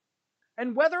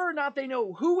 And whether or not they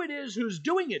know who it is who's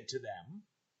doing it to them,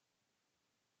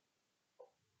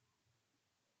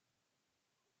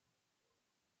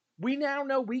 we now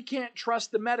know we can't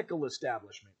trust the medical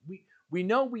establishment. We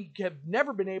know we have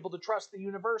never been able to trust the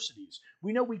universities.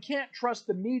 We know we can't trust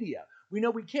the media. We know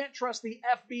we can't trust the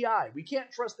FBI. We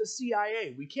can't trust the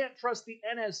CIA. We can't trust the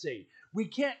NSA. We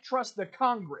can't trust the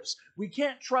Congress. We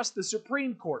can't trust the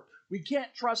Supreme Court. We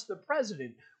can't trust the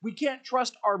president. We can't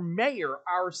trust our mayor,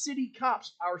 our city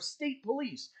cops, our state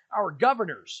police, our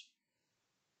governors.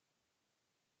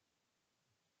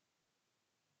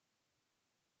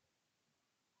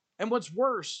 And what's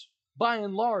worse, by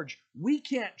and large, we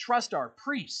can't trust our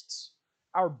priests,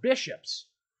 our bishops,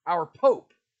 our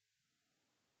pope.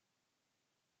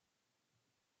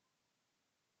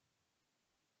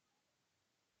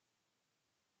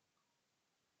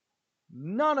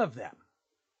 None of them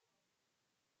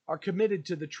are committed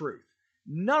to the truth.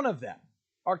 None of them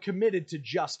are committed to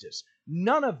justice.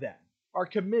 None of them are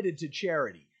committed to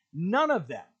charity. None of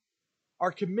them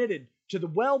are committed to the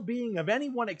well-being of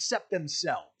anyone except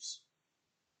themselves.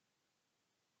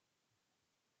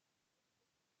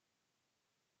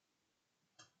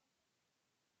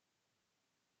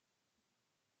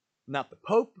 Not the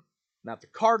Pope, not the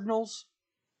cardinals,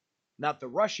 not the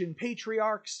Russian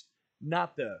patriarchs,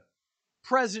 not the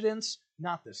presidents,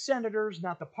 not the senators,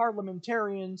 not the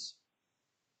parliamentarians.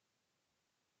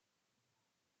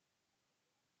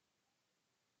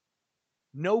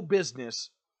 No business,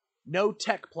 no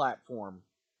tech platform,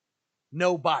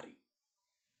 nobody.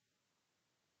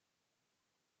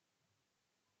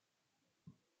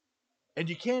 And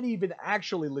you can't even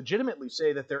actually legitimately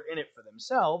say that they're in it for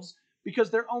themselves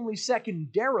because they're only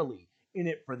secondarily in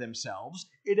it for themselves.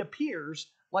 It appears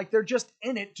like they're just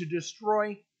in it to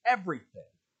destroy everything.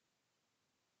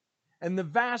 And the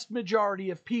vast majority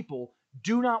of people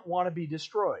do not want to be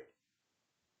destroyed.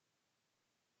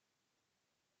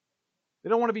 They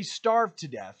don't want to be starved to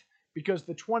death. because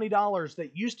the $20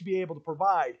 that used to be able to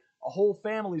provide a whole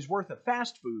family's worth of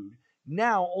fast food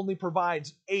now only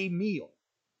provides a meal.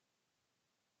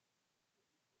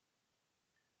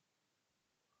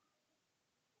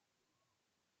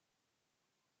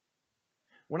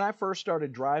 When I first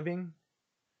started driving,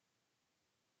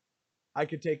 I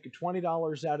could take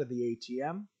 $20 out of the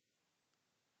ATM.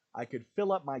 I could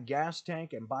fill up my gas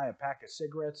tank and buy a pack of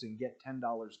cigarettes and get $10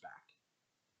 back.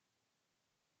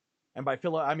 And by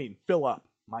fill up, I mean fill up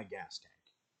my gas tank.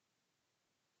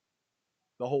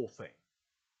 The whole thing.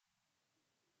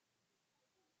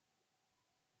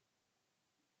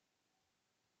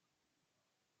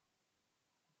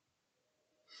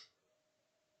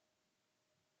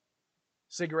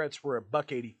 Cigarettes were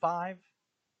 $1.85.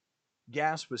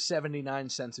 Gas was 79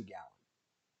 cents a gallon.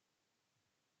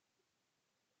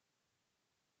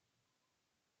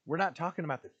 We're not talking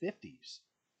about the 50s.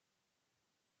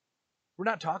 We're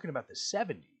not talking about the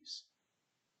 70s.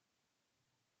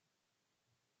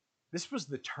 This was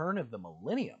the turn of the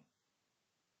millennium.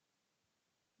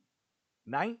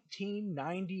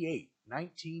 1998,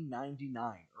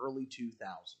 1999, early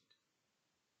 2000.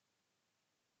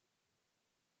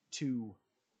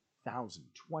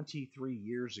 23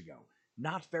 years ago.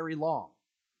 Not very long.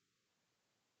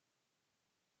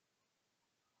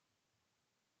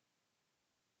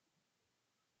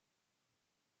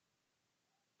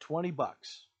 $20.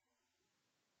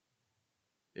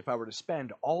 If I were to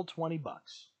spend all $20,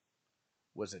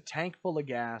 was a tank full of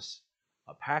gas,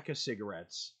 a pack of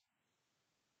cigarettes,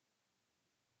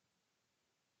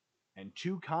 and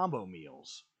 2 combo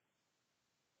meals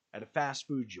at a fast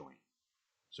food joint.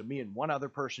 So me and one other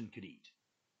person could eat.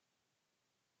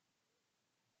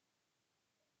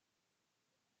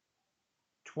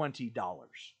 $20.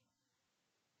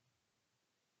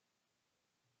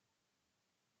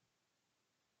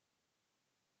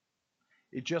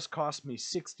 It just cost me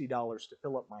 $60 to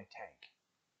fill up my tank.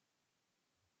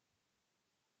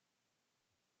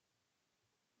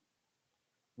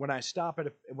 When I stop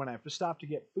to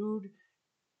get food,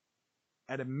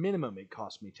 at a minimum it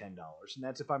costs me $10, and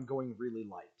that's if I'm going really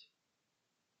light.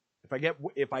 If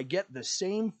I get the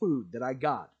same food that I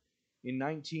got in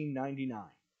 1999,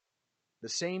 the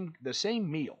same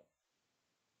meal,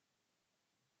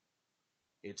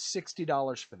 it's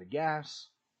 $60 for the gas,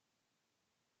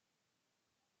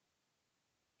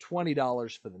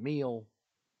 $20 for the meal,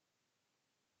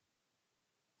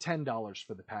 $10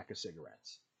 for the pack of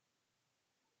cigarettes.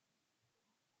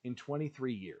 In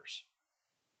 23 years.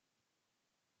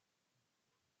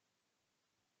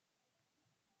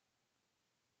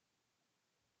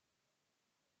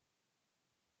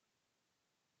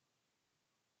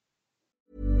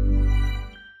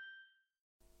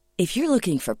 If you're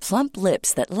looking for plump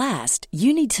lips that last,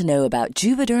 you need to know about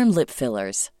Juvederm lip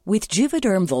fillers. With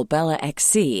Juvederm Volbella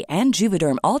XC and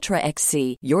Juvederm Ultra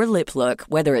XC, your lip look,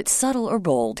 whether it's subtle or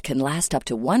bold, can last up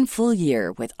to 1 full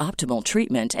year with optimal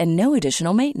treatment and no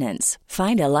additional maintenance.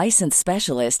 Find a licensed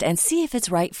specialist and see if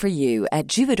it's right for you at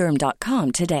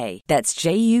Juvederm.com today. That's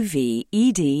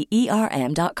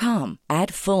JUVEDERM.com.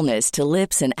 Add fullness to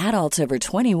lips in adults over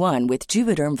 21 with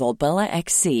Juvederm Volbella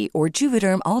XC or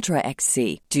Juvederm Ultra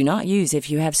XC. Do not use if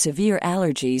you have severe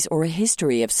allergies or a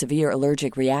history of severe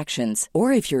allergic reactions,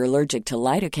 or if you're allergic to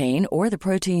lidocaine or the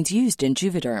proteins used in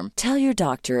Juvederm. Tell your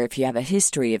doctor if you have a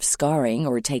history of scarring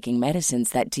or taking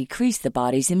medicines that decrease the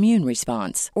body's immune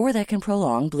response or that can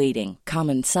prolong bleeding.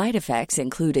 Common side effects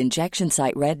include injection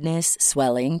site redness,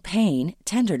 swelling, pain,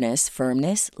 tenderness,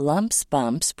 firmness, lumps,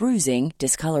 bumps, bruising,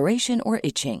 discoloration, or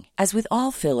itching. As with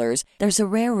all fillers, there's a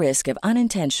rare risk of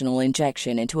unintentional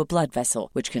injection into a blood vessel,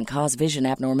 which can cause vision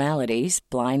abnormalities,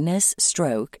 blindness,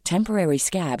 stroke, temporary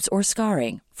scabs, or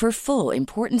scarring. For full,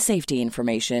 important safety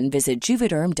information, visit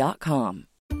Juvederm.com.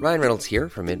 Ryan Reynolds here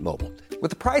from Mint Mobile. With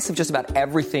the price of just about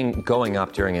everything going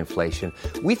up during inflation,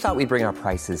 we thought we'd bring our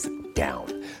prices down.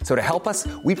 So to help us,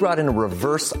 we brought in a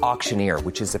reverse auctioneer,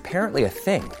 which is apparently a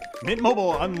thing. Mint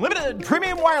Mobile Unlimited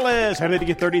Premium Wireless. How to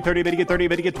get 30, 30, bit to get 30,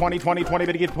 bit to get 20, 20, 20,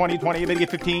 bit to get 20, 20, bit to get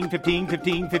 15, 15,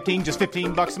 15, 15, just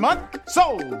 $15 a month?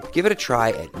 Sold! Give it a try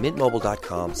at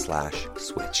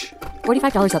mintmobile.com/switch.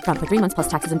 $45 up front for 3 months plus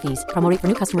taxes and fees. Promo rate for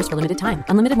new customers for limited time.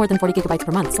 Unlimited more than 40 gigabytes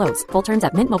per month. Slows full terms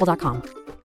at mintmobile.com.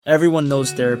 Everyone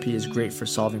knows therapy is great for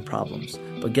solving problems,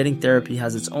 but getting therapy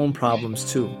has its own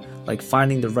problems too, like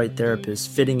finding the right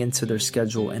therapist, fitting into their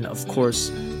schedule, and of course,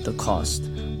 the cost.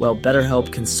 Well,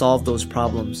 BetterHelp can solve those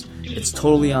problems. It's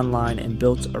totally online and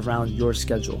built around your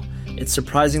schedule. It's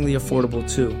surprisingly affordable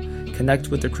too. Connect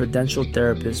with a credentialed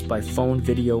therapist by phone,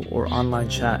 video, or online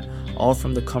chat, all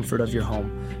from the comfort of your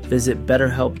home. Visit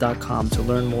BetterHelp.com to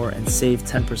learn more and save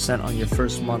 10% on your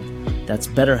first month. That's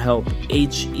BetterHelp,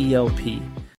 H-E-L-P.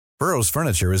 Burrow's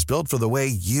furniture is built for the way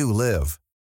you live.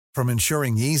 From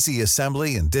ensuring easy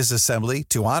assembly and disassembly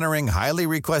to honoring highly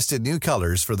requested new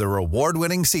colors for their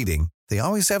award-winning seating, they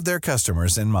always have their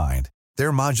customers in mind.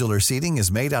 Their modular seating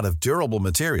is made out of durable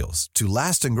materials to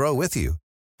last and grow with you.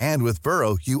 And with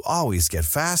Burrow, you always get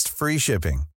fast, free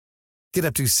shipping. Get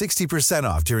up to 60%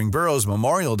 off during Burrow's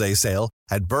Memorial Day sale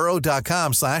at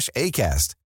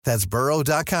burrow.com/ACAST. That's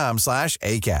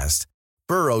burrow.com/ACAST.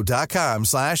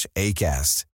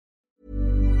 burrow.com/ACAST.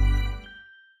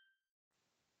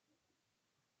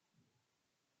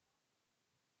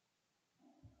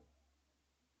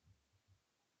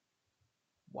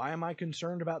 Why am I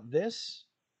concerned about this?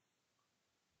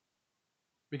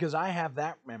 Because I have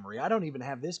that memory. I don't even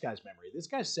have this guy's memory. This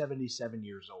guy's 77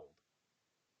 years old.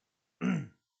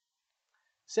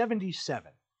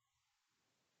 77.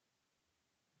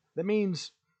 That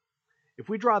means if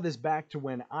we draw this back to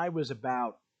when I was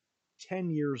about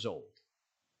 10 years old,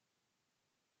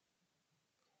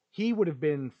 he would have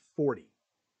been 40.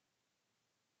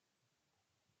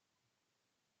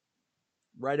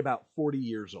 Right about 40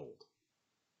 years old.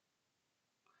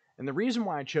 And the reason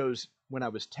why I chose when I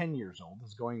was 10 years old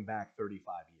is going back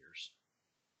 35 years,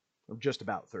 or just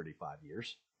about 35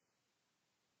 years.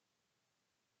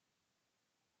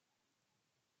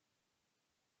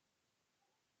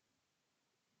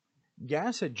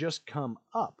 Gas had just come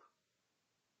up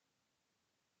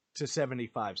to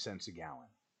 75 cents a gallon.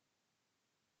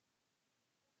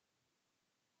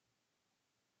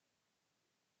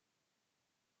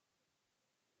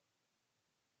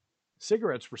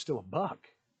 Cigarettes were still $1.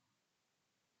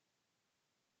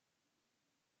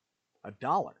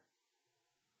 $1.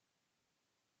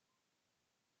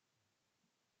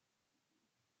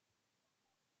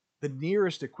 The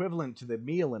nearest equivalent to the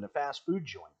meal in a fast food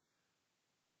joint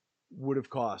would have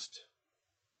cost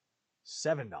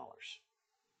 $7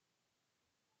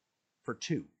 for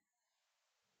two.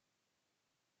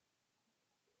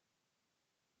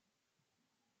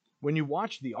 When you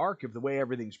watch the arc of the way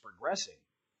everything's progressing,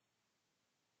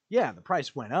 yeah, the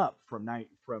price went up from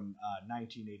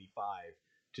 1985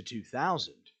 to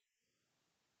 2000,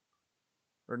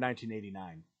 or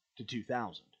 1989 to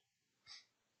 2000.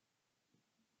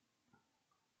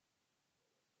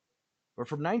 But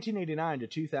from 1989 to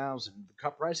 2000, the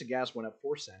price of gas went up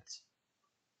 4 cents.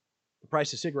 The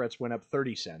price of cigarettes went up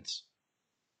 30 cents.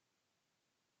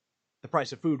 The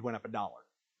price of food went up $1.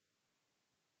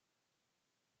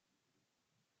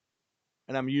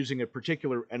 And I'm using a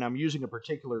particular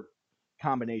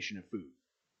combination of food.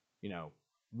 You know,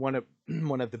 one of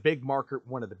the big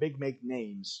make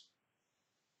names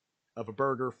of a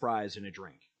burger, fries, and a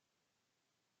drink.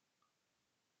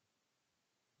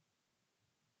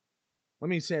 Let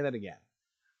me say that again.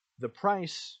 The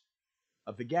price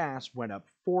of the gas went up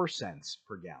 4 cents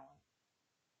per gallon.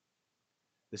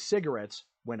 The cigarettes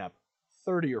went up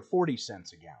 30 or 40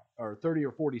 cents a gallon, or 30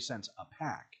 or 40 cents a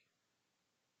pack.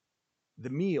 The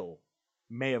meal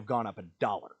may have gone up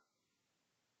 $1.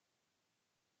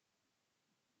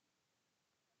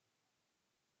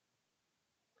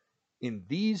 In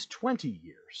these 20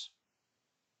 years,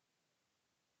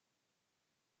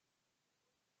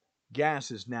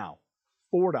 gas is now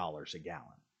 $4 a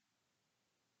gallon.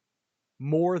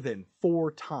 More than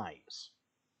 4 times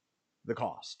the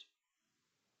cost.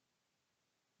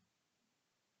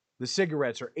 The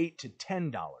cigarettes are $8 to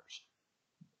 $10,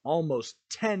 almost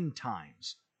 10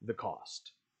 times the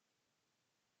cost.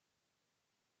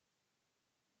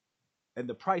 And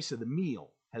the price of the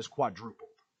meal has quadrupled.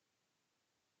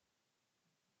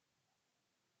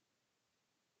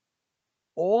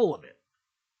 All of it.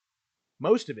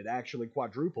 Most of it actually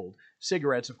quadrupled.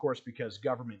 Cigarettes, of course, because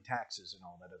government taxes and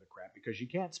all that other crap, because you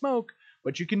can't smoke,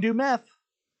 but you can do meth.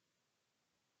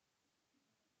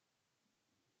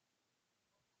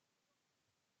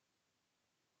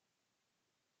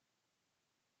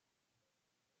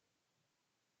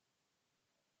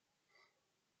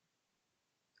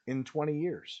 In 20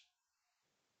 years.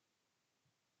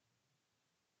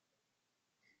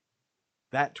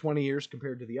 That 20 years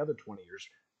compared to the other 20 years,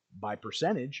 by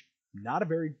percentage, not a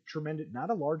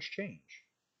large change.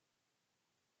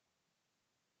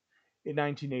 In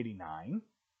 1989,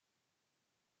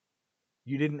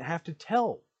 you didn't have to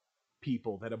tell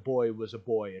people that a boy was a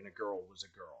boy and a girl was a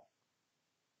girl.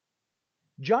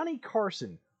 Johnny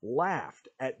Carson laughed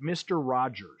at Mr.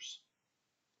 Rogers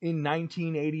in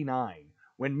 1989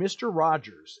 when Mr.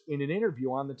 Rogers, in an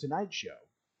interview on The Tonight Show,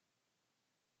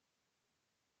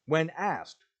 when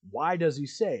asked, why does he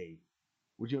say,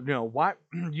 why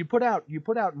you put out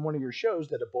in one of your shows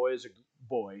that a boy is a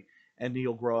boy and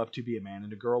he'll grow up to be a man,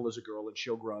 and a girl is a girl, and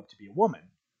she'll grow up to be a woman.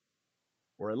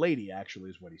 Or a lady, actually,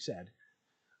 is what he said.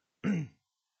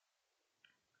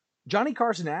 Johnny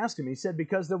Carson asked him, he said,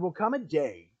 because there will come a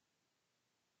day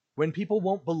when people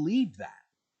won't believe that.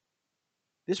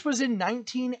 This was in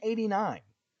 1989.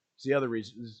 It's the other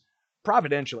reason.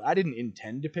 Providentially, I didn't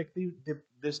intend to pick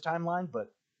this timeline,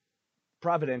 but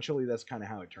providentially, that's kind of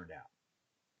how it turned out.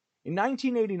 In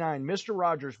 1989, Mr.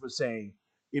 Rogers was saying,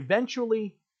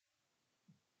 eventually,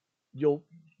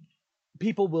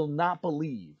 people will not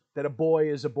believe that a boy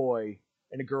is a boy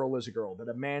and a girl is a girl, that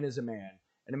a man is a man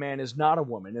and a man is not a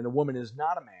woman and a woman is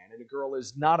not a man and a girl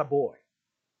is not a boy.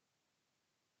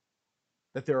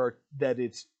 That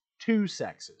it's two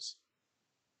sexes.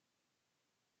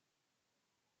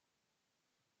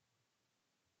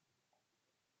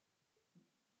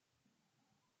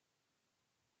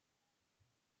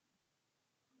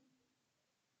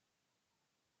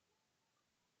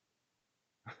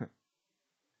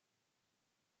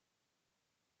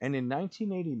 And in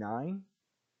 1989,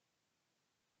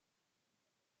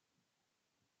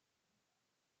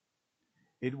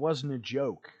 it wasn't a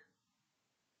joke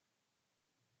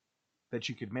that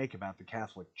you could make about the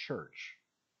Catholic Church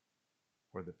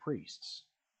or the priests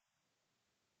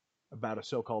about a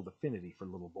so-called affinity for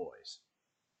little boys.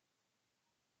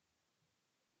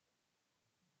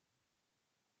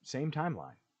 Same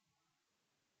timeline.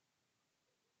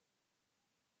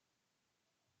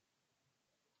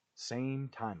 Same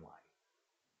timeline.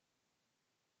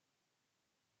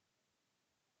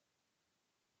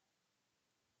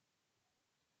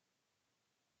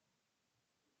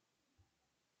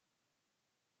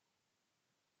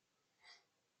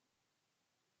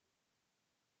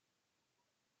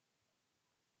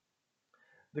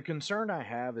 The concern I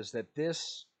have is that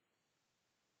this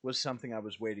was something I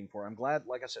was waiting for. I'm glad,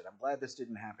 like I said, I'm glad this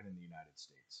didn't happen in the United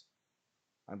States.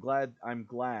 I'm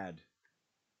glad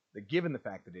that given the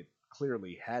fact that it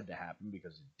clearly had to happen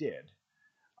because it did,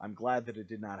 I'm glad that it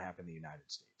did not happen in the United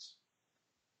States.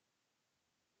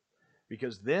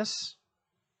 Because this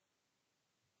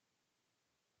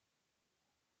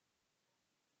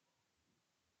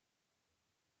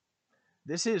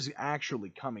is actually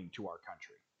coming to our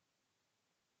country.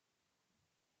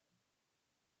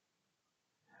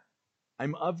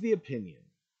 I'm of the opinion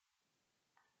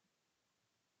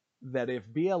that if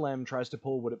BLM tries to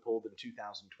pull what it pulled in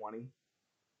 2020,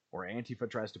 or Antifa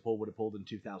tries to pull what it pulled in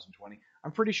 2020,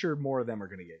 I'm pretty sure more of them are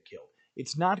going to get killed.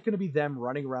 It's not going to be them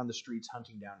running around the streets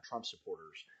hunting down Trump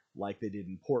supporters like they did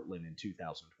in Portland in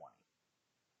 2020.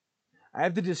 I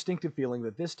have the distinctive feeling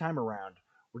that this time around,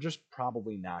 we're just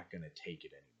probably not going to take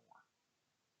it anymore.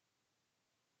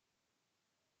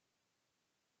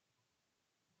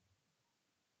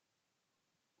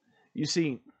 You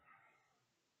see,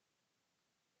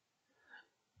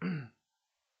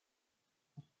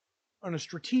 on a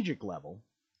strategic level,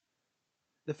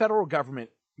 the federal government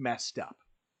messed up.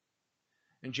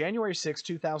 On January 6,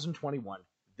 2021,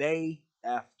 they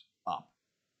effed up.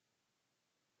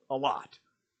 A lot.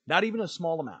 Not even a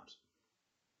small amount.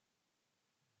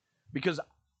 Because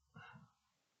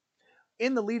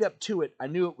in the lead up to it, I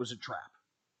knew it was a trap.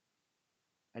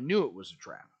 I knew it was a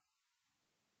trap.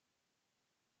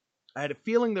 I had a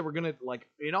feeling they were going to,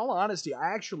 in all honesty,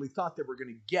 I actually thought they were going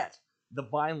to get the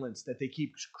violence that they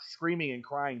keep screaming and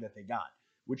crying that they got,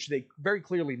 which they very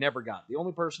clearly never got. The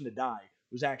only person to die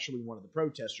was actually one of the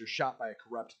protesters shot by a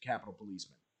corrupt Capitol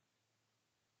policeman.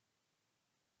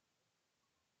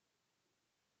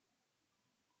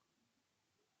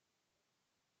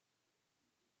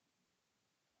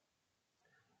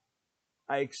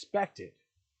 I expected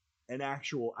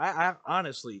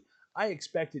honestly, I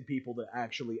expected people to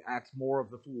actually act more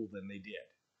of the fool than they did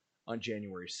on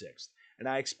January 6th. And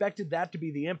I expected that to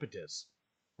be the impetus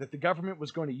that the government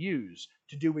was going to use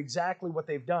to do exactly what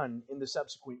they've done in the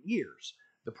subsequent years.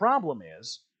 The problem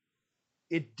is,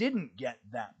 it didn't get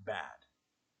that bad.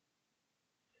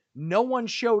 No one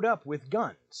showed up with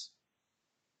guns.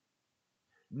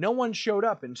 No one showed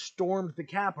up and stormed the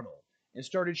Capitol and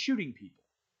started shooting people.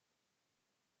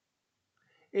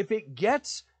 If it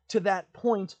gets to that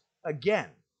point again,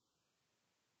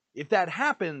 if that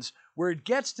happens where it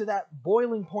gets to that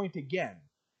boiling point again,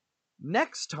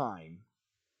 next time,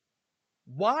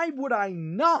 why would I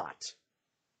not?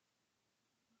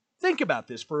 Think about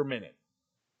this for a minute.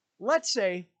 Let's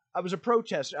say I was a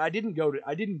protester. I didn't go to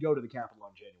the Capitol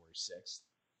on January 6th.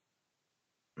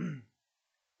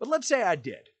 But let's say I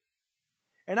did.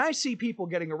 And I see people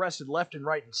getting arrested left and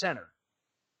right and center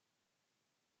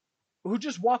who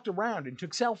just walked around and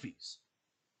took selfies.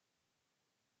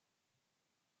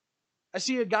 I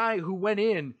see a guy who went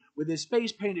in with his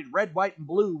face painted red, white, and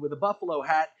blue with a buffalo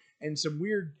hat and some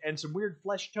weird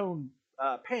flesh tone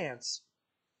pants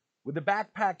with a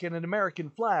backpack and an American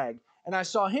flag, and I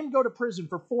saw him go to prison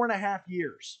for 4.5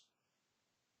 years.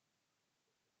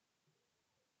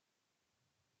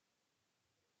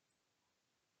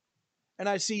 And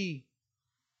I see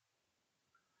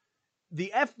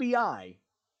the FBI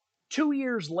 2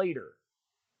 years later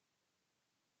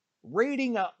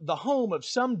raiding the home of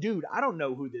some dude. I don't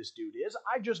know who this dude is.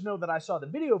 I just know that I saw the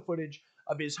video footage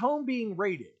of his home being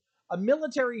raided. A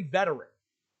military veteran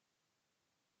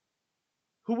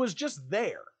who was just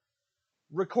there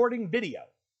recording video.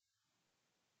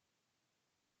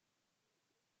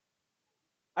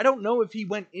 I don't know if he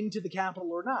went into the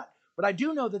Capitol or not, but I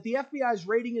do know that the FBI is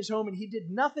raiding his home and he did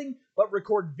nothing but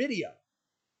record video.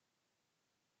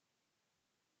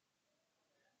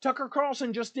 Tucker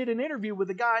Carlson just did an interview with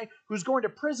a guy who's going to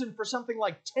prison for something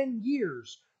like 10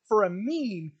 years for a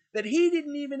meme that he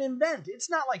didn't even invent. It's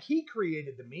not like he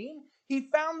created the meme. He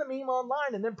found the meme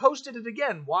online and then posted it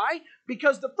again. Why?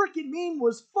 Because the freaking meme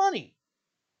was funny.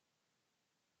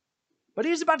 But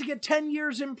he's about to get 10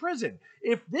 years in prison.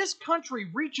 If this country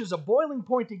reaches a boiling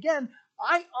point again,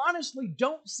 I honestly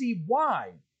don't see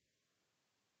why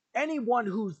anyone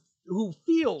who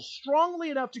feels strongly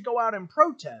enough to go out and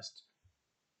protest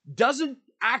doesn't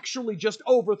actually just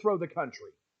overthrow the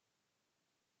country.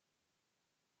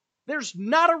 There's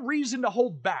not a reason to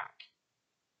hold back.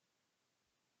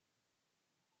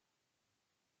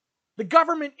 The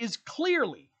government is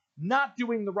clearly not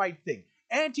doing the right thing.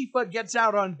 Antifa gets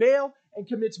out on bail and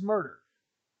commits murder.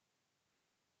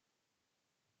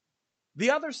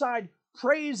 The other side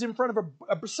prays in front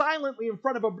of silently in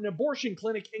front of an abortion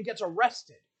clinic and gets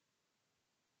arrested.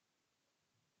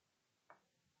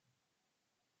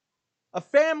 A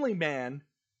family man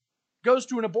goes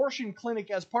to an abortion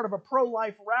clinic as part of a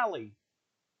pro-life rally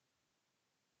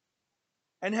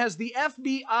and has the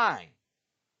FBI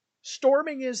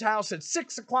storming his house at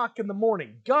 6 o'clock in the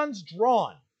morning, guns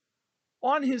drawn,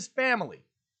 on his family.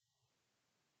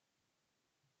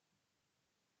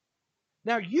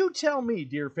 Now you tell me,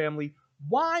 dear family,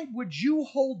 why would you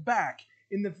hold back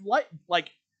in the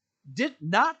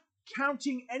not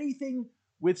counting anything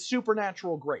with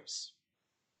supernatural grace?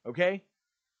 Okay?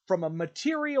 From a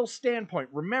material standpoint,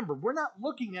 remember, we're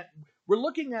looking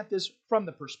at this from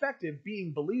the perspective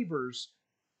being believers,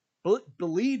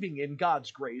 believing in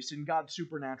God's grace, in God's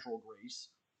supernatural grace.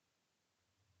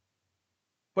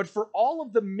 But for all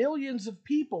of the millions of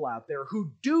people out there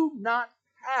who do not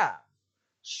have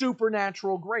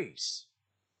supernatural grace,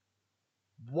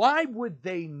 why would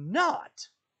they not?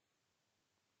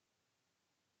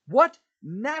 What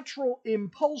natural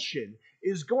impulsion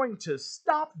is going to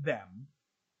stop them?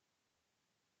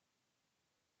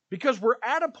 Because we're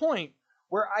at a point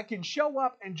where I can show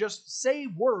up and just say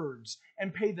words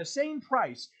and pay the same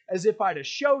price as if I'd have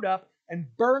showed up and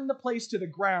burned the place to the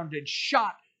ground and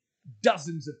shot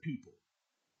dozens of people.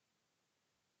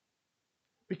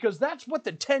 Because that's what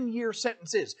the 10-year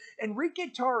sentence is.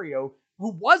 Enrique Tarrio,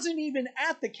 who wasn't even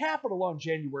at the Capitol on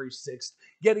January 6th,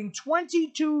 getting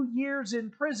 22 years in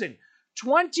prison.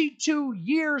 22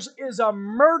 years is a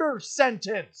murder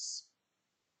sentence.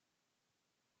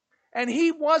 And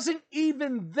he wasn't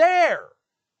even there.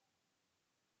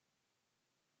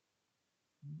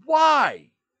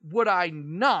 Why would I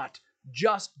not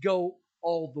just go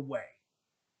all the way?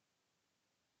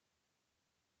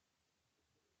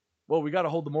 Well, we got to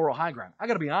hold the moral high ground. I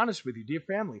got to be honest with you, dear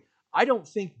family. I don't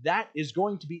think that is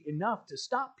going to be enough to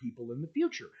stop people in the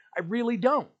future. I really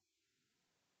don't.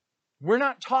 We're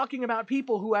not talking about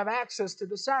people who have access to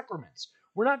the sacraments.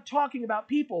 We're not talking about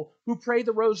people who pray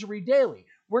the rosary daily.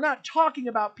 We're not talking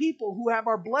about people who have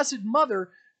our Blessed Mother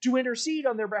to intercede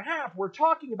on their behalf. We're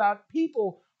talking about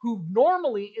people who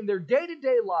normally in their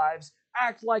day-to-day lives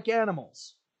act like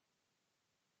animals.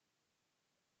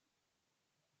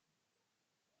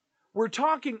 We're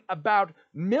talking about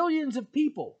millions of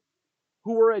people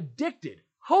who are addicted,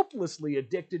 hopelessly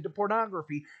addicted to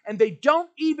pornography, and they don't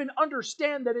even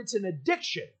understand that it's an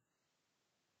addiction.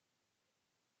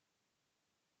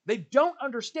 They don't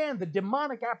understand the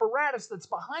demonic apparatus that's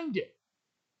behind it.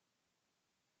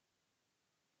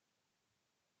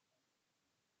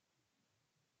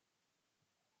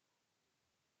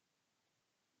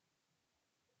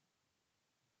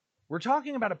 We're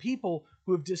talking about a people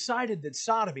who have decided that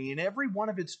sodomy in every one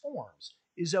of its forms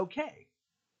is okay.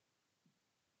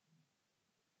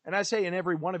 And I say in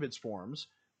every one of its forms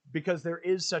because there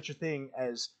is such a thing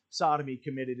as sodomy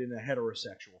committed in a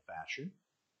heterosexual fashion.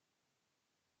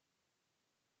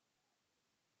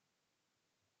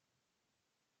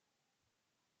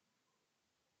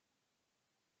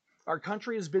 Our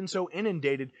country has been so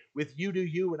inundated with you do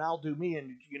you and I'll do me,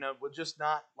 and we're just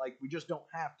not we just don't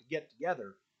have to get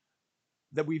together,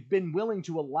 that we've been willing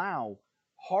to allow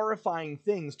horrifying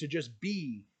things to just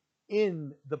be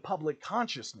in the public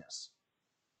consciousness.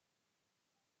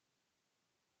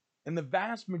 And the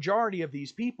vast majority of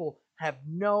these people have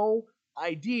no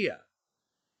idea.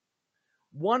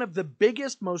 One of the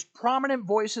biggest, most prominent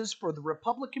voices for the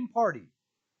Republican Party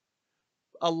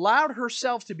allowed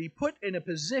herself to be put in a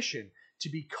position to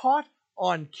be caught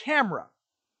on camera.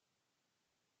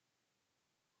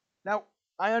 Now,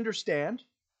 I understand.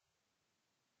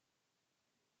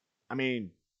 I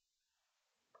mean,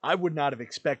 I would not have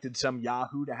expected some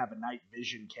yahoo to have a night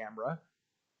vision camera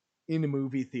in a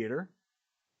movie theater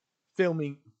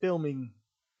filming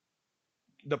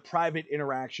the private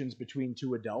interactions between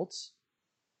two adults.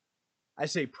 I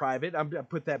say private. I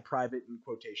put that private in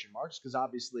quotation marks because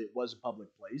obviously it was a public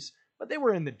place, but they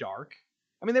were in the dark.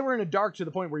 I mean, they were in the dark to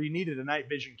the point where you needed a night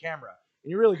vision camera,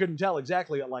 and you really couldn't tell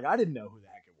exactly. I didn't know who the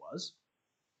heck it was.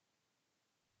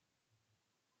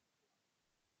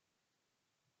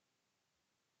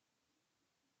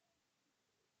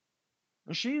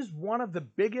 And she's one of the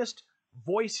biggest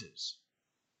voices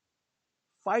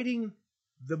fighting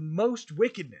the most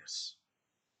wickedness.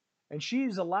 And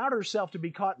she's allowed herself to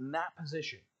be caught in that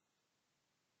position.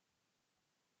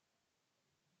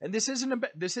 And this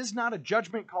is not a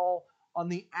judgment call on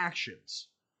the actions.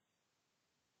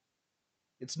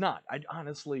 It's not. I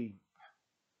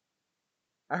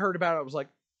heard about it. I was like,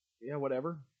 yeah,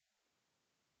 whatever.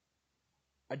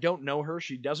 I don't know her.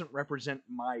 She doesn't represent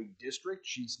my district.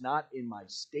 She's not in my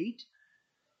state.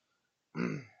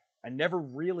 I never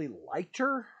really liked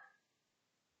her.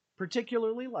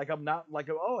 Particularly, I'm not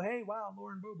oh, hey, wow,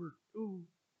 Lauren Boebert. Ooh.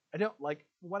 I don't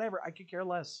whatever. I could care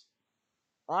less.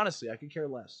 Honestly, I could care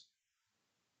less.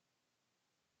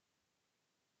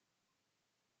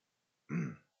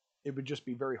 It would just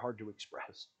be very hard to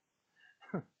express.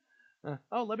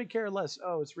 Oh, let me care less.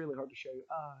 Oh, it's really hard to show you.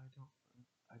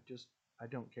 I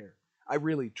don't care. I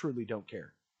really, truly don't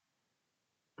care.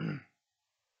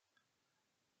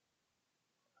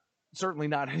 Certainly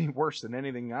not any worse than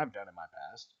anything I've done in my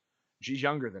past. She's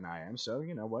younger than I am, so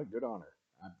you know what? Good on her.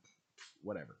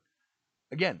 Whatever.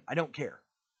 Again, I don't care.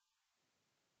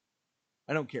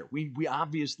 I don't care. We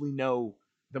obviously know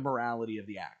the morality of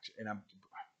the act, and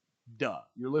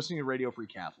you're listening to Radio Free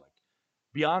Catholic.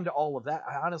 Beyond all of that,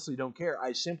 I honestly don't care.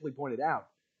 I simply pointed out,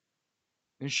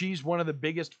 and she's one of the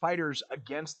biggest fighters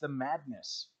against the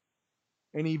madness,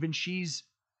 and even she's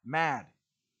mad.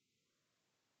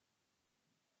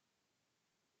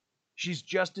 She's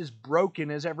just as broken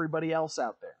as everybody else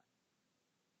out there.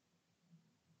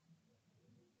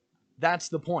 That's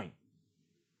the point.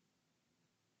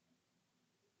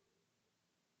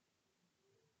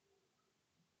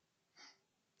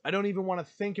 I don't even want to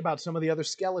think about some of the other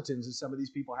skeletons that some of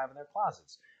these people have in their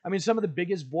closets. I mean, some of the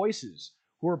biggest voices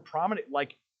who are prominent,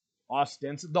 like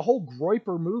ostensibly, the whole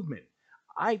Groyper movement.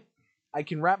 I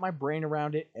can wrap my brain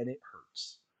around it, and it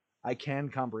hurts. I can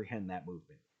comprehend that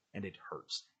movement, and it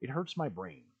hurts. It hurts my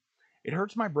brain. It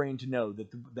hurts my brain to know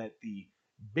that the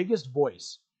biggest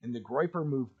voice in the Groyper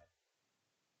movement,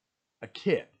 a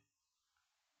kid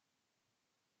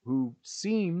who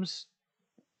seems,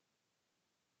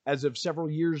 as of several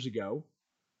years ago,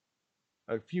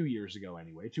 a few years ago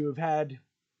anyway, to have had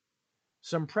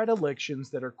some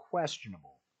predilections that are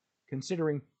questionable,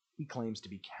 considering he claims to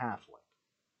be Catholic.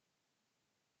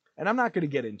 And I'm not going to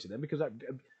get into them because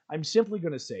I'm simply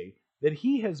going to say that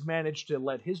he has managed to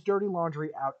let his dirty laundry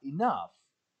out enough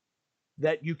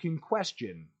that you can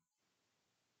question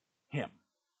him.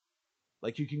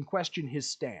 You can question his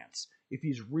stance if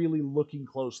he's really looking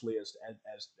closely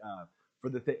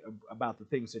about the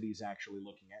things that he's actually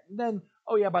looking at. And then,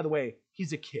 oh yeah, by the way,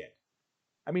 he's a kid.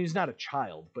 I mean, he's not a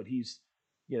child, but he's,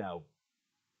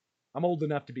 I'm old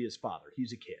enough to be his father.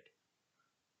 He's a kid.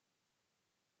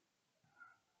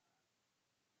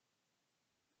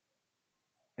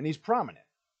 And he's prominent.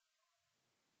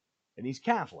 And he's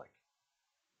Catholic.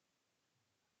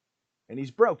 And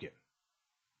he's broken.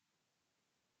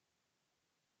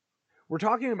 We're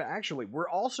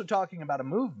also talking about a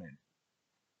movement.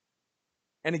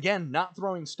 And again, not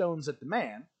throwing stones at the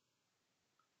man,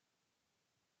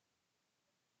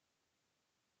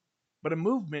 but a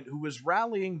movement who was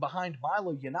rallying behind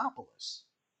Milo Yiannopoulos.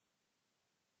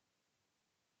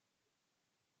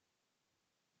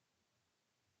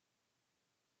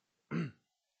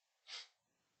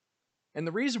 And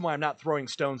the reason why I'm not throwing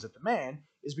stones at the man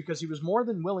is because he was more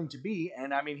than willing to be,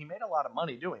 and I mean, he made a lot of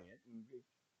money doing it. And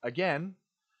again,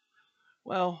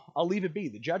 well, I'll leave it be.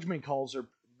 The judgment calls are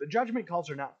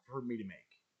not for me to make.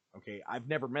 Okay, I've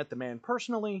never met the man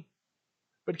personally,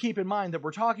 but keep in mind that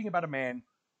we're talking about a man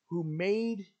who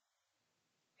made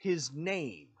his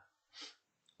name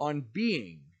on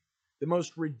being the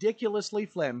most ridiculously,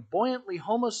 flamboyantly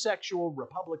homosexual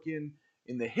Republican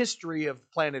in the history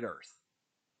of planet Earth.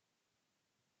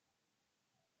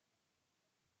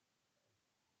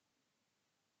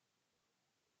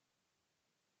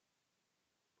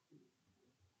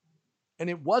 And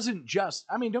it wasn't just,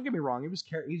 I mean, don't get me wrong, he's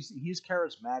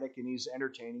charismatic and he's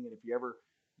entertaining, and if you ever,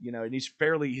 and he's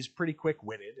pretty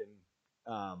quick-witted,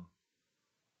 and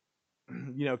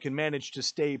can manage to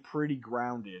stay pretty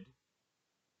grounded,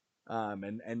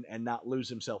 and not lose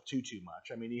himself too much.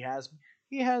 I mean,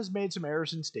 he has made some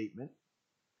errors in statement.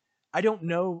 I don't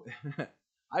know.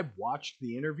 I've watched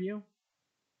the interview.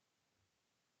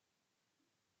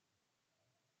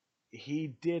 He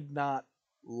did not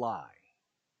lie.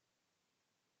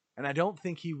 And I don't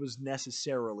think he was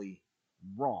necessarily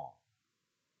wrong.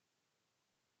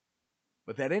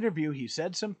 But that interview, he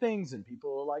said some things, and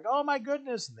people were like, oh my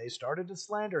goodness, and they started to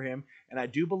slander him, and I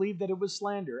do believe that it was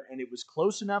slander, and it was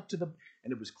close enough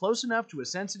to a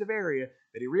sensitive area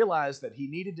that he realized that he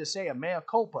needed to say a mea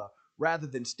culpa rather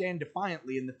than stand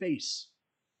defiantly in the face.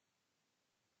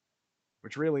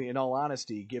 Which really, in all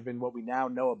honesty, given what we now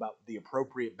know about the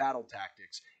appropriate battle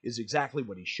tactics, is exactly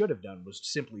what he should have done, was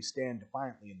simply stand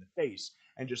defiantly in the face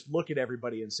and just look at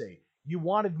everybody and say, you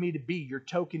wanted me to be your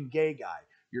token gay guy,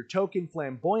 your token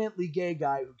flamboyantly gay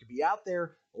guy who could be out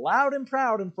there loud and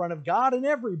proud in front of God and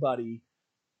everybody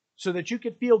so that you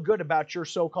could feel good about your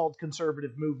so-called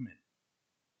conservative movement.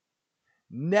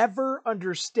 Never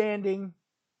understanding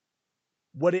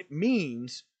what it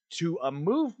means to a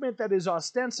movement that is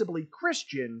ostensibly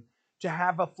Christian to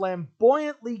have a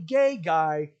flamboyantly gay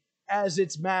guy as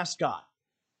its mascot.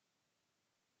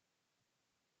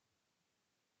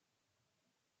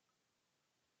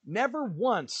 Never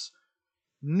once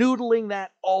noodling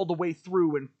that all the way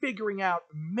through and figuring out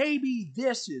maybe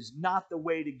this is not the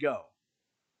way to go.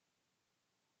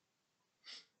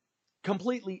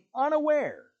 Completely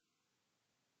unaware.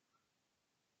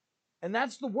 And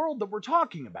that's the world that we're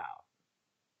talking about.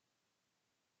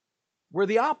 Where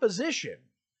the opposition,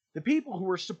 the people who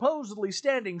are supposedly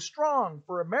standing strong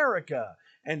for America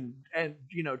and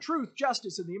truth,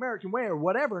 justice, and the American way or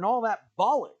whatever, and all that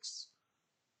bollocks,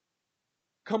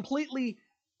 completely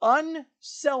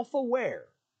unself-aware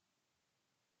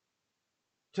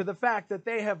to the fact that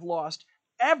they have lost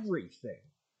everything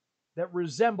that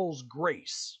resembles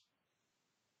grace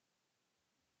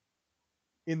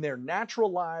in their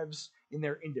natural lives, in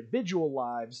their individual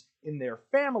lives, in their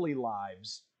family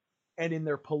lives, and in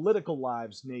their political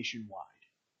lives nationwide.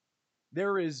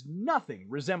 There is nothing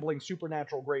resembling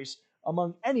supernatural grace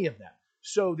among any of them.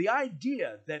 So the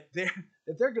idea that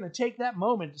they're going to take that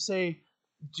moment to say,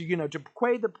 to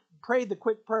pray the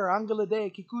quick prayer, Angela Dei,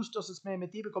 qui custos es me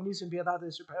metibe commis in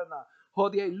pietate superna,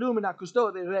 hodie lumina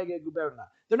custode rege guberna.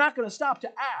 They're not going to stop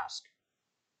to ask.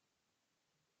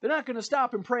 They're not going to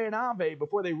stop and pray an Ave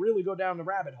before they really go down the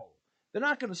rabbit hole. They're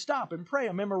not going to stop and pray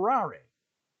a Memorare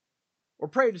or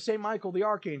pray to St. Michael the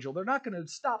Archangel. They're not going to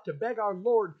stop to beg our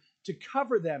Lord to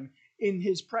cover them in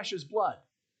his precious blood.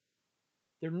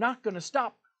 They're not going to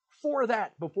stop for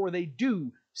that before they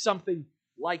do something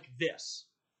like this.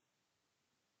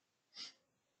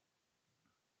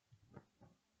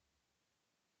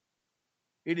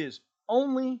 It is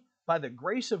only by the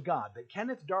grace of God that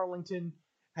Kenneth Darlington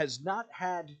has not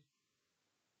had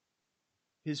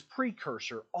his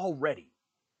precursor already.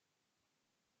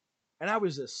 And I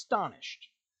was astonished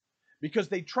because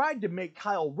they tried to make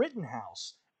Kyle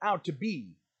Rittenhouse out to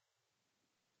be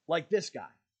like this guy.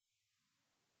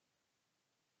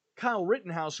 Kyle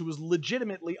Rittenhouse, who was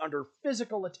legitimately under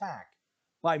physical attack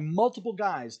by multiple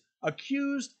guys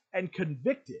accused and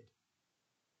convicted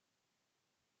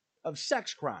of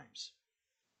sex crimes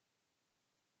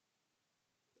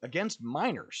against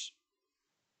minors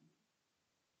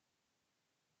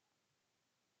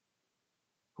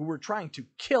who were trying to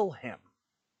kill him.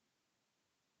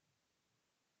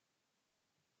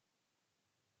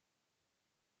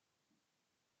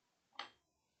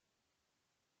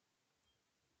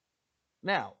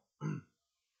 Now,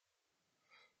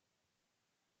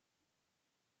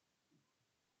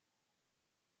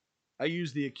 I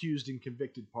use the accused and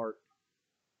convicted part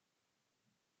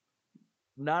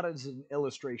not as an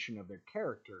illustration of their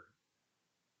character,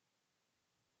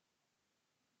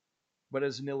 but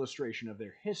as an illustration of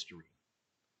their history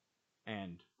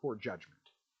and poor judgment.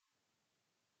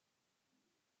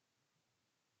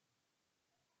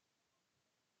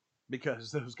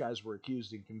 Because those guys were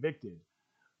accused and convicted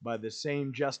by the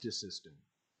same justice system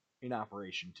in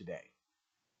operation today.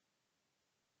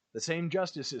 The same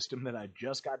justice system that I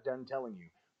just got done telling you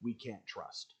we can't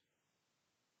trust.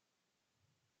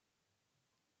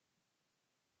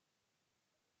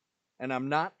 And I'm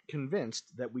not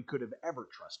convinced that we could have ever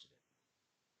trusted it.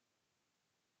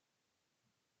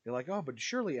 You're like, oh, but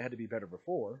surely it had to be better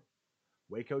before.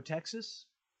 Waco, Texas?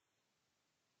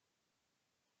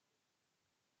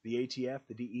 The ATF,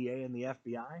 the DEA, and the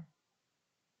FBI?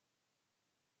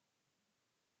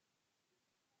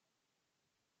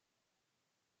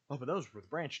 Oh, but those were the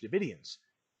Branch Davidians.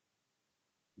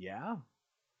 Yeah?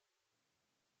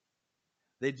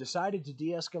 They decided to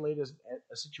de-escalate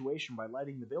a situation by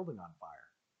lighting the building on fire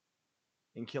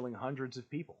and killing hundreds of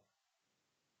people.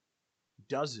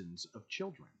 Dozens of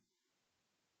children.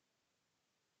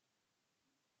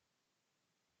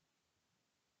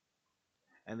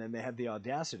 And then they had the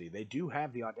audacity, they do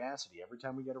have the audacity every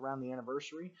time we get around the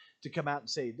anniversary to come out and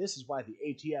say, this is why the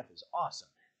ATF is awesome.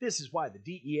 This is why the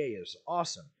DEA is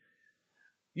awesome.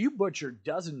 You butchered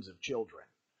dozens of children.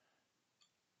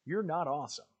 You're not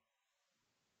awesome.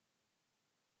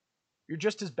 You're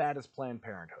just as bad as Planned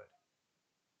Parenthood.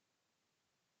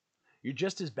 You're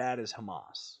just as bad as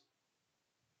Hamas.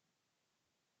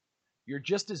 You're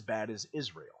just as bad as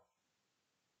Israel.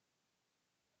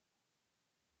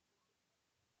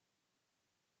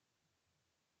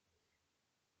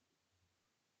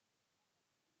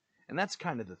 And that's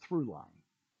kind of the through line.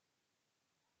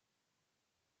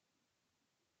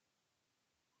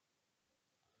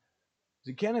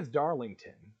 So Kenneth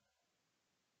Darlington,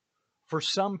 for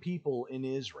some people in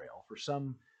Israel, for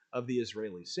some of the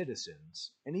Israeli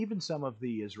citizens, and even some of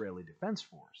the Israeli Defense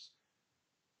Force,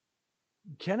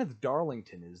 Kenneth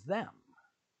Darlington is them.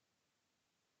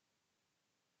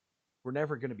 We're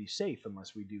never going to be safe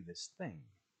unless we do this thing.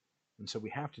 And so we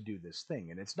have to do this thing.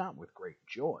 And it's not with great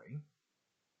joy,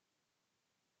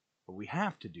 but we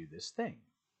have to do this thing.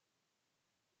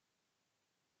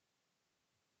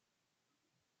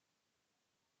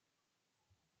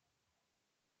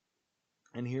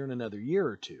 And here in another year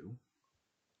or two,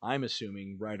 I'm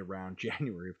assuming right around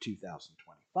January of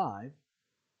 2025,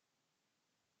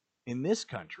 in this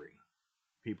country,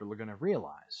 people are going to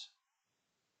realize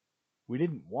we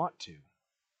didn't want to,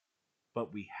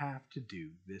 but we have to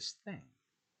do this thing.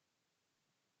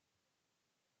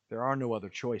 There are no other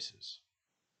choices.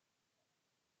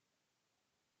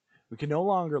 We can no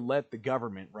longer let the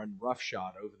government run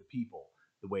roughshod over the people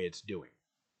the way it's doing.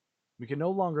 We can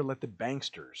no longer let the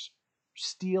banksters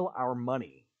steal our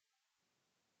money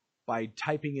by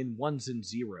typing in ones and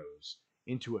zeros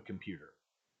into a computer.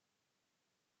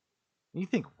 You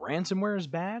think ransomware is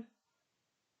bad?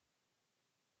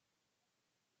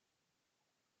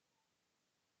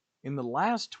 In the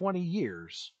last 20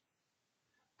 years,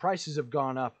 prices have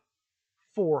gone up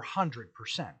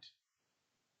 400%.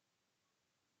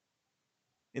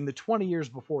 In the 20 years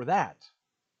before that,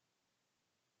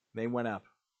 they went up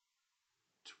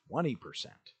 20%.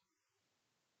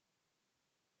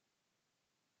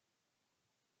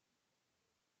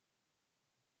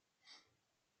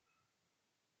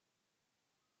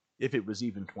 If it was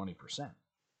even 20%.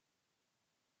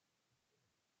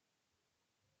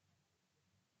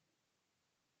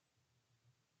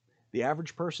 The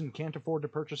average person can't afford to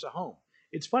purchase a home.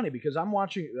 It's funny because I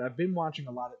haven't been watching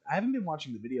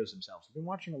the videos themselves. I've been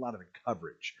watching a lot of the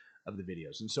coverage of the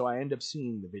videos, and so I end up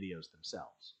seeing the videos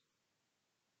themselves.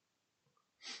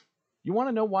 You want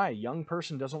to know why a young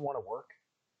person doesn't want to work?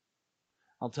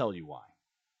 I'll tell you why.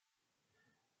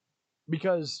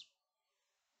 Because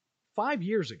 5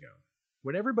 years ago,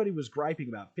 when everybody was griping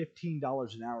about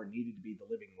 $15 an hour needed to be the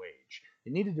living wage,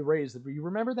 they needed to raise you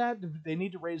remember that? They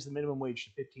need to raise the minimum wage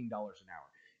to $15 an hour.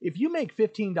 If you make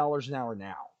 $15 an hour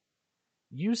now,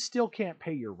 you still can't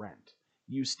pay your rent.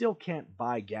 You still can't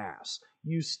buy gas.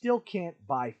 You still can't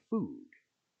buy food.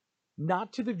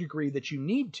 Not to the degree that you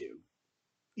need to.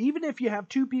 Even if you have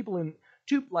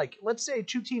let's say a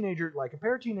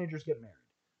pair of teenagers get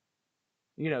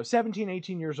married. 17,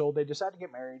 18 years old, they decide to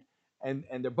get married, and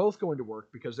they're both going to work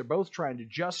because they're both trying to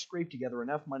just scrape together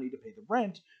enough money to pay the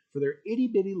rent for their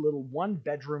itty-bitty little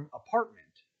one-bedroom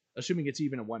apartment, assuming it's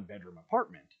even a one-bedroom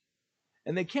apartment.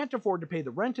 And they can't afford to pay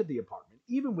the rent of the apartment,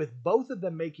 even with both of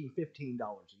them making $15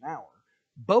 an hour,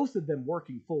 both of them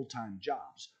working full-time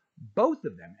jobs, both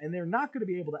of them, and they're not going to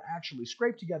be able to actually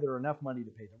scrape together enough money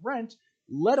to pay the rent,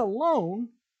 let alone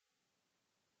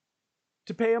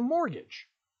to pay a mortgage.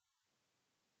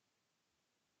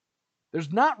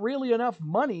 There's not really enough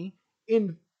money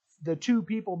in the two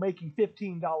people making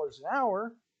 $15 an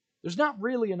hour. There's not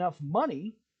really enough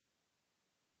money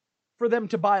for them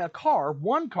to buy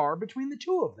one car between the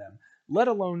two of them, let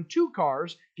alone two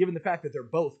cars, given the fact that they're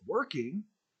both working.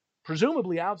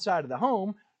 presumably outside of the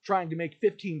home, trying to make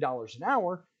 $15 an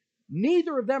hour.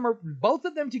 Neither of them, or both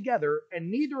of them together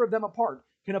and neither of them apart,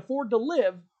 can afford to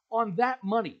live on that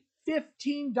money.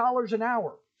 $15 an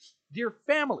hour. Dear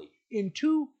family, in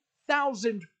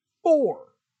 2004,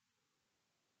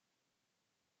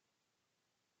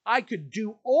 I could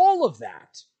do all of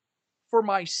that for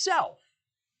myself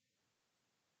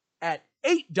at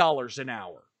 $8 an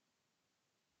hour.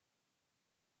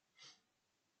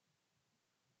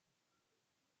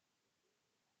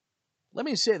 Let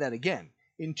me say that again.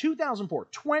 In 2004,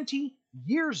 20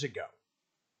 years ago,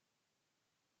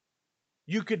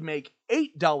 you could make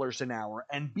 $8 an hour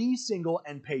and be single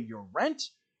and pay your rent,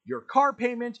 your car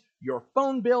payment, your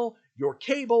phone bill, your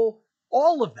cable,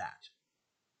 all of that.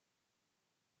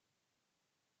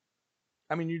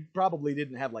 I mean, you probably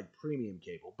didn't have like premium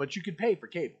cable, but you could pay for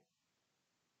cable.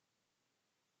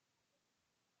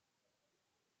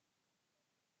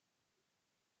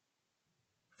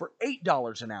 For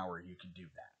 $8 an hour, you could do that.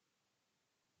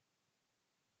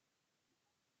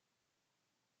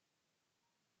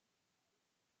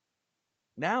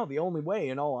 Now, the only way,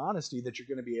 in all honesty, that you're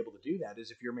going to be able to do that is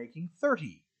if you're making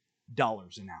 $30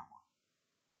 an hour.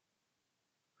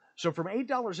 So from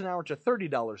 $8 an hour to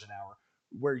 $30 an hour,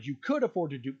 where you could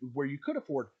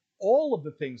afford all of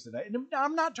the things that and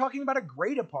I'm not talking about a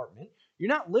great apartment. You're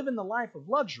not living the life of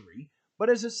luxury,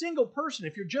 but as a single person,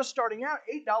 if you're just starting out,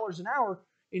 $8 an hour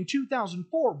in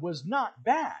 2004 was not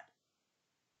bad.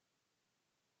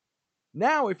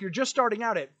 Now, if you're just starting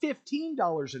out at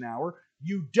 $15 an hour,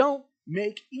 you don't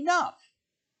make enough.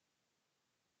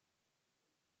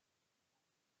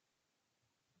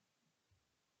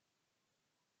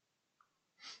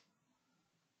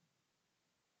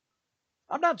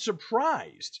 I'm not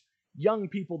surprised young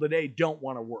people today don't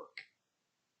want to work.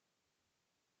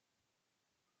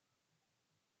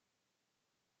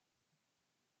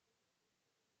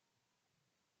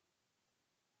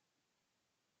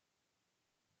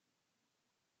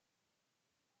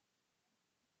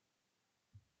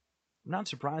 I'm not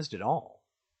surprised at all.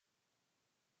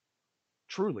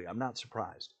 Truly, I'm not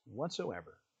surprised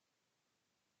whatsoever.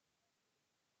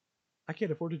 I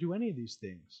can't afford to do any of these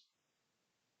things.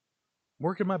 I'm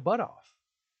working my butt off.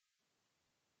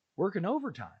 Working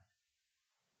overtime.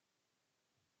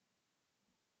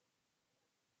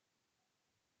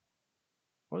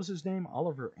 What was his name?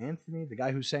 Oliver Anthony, the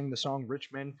guy who sang the song Rich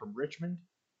Men from Richmond?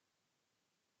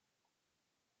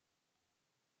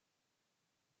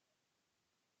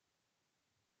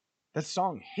 That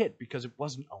song hit because it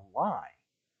wasn't a lie.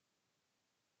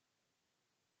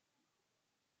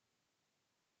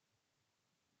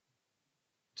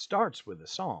 It starts with a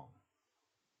song.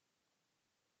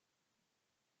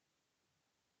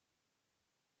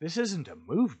 This isn't a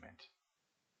movement.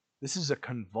 This is a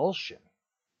convulsion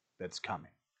that's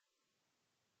coming.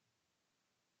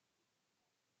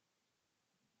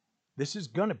 This is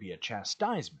going to be a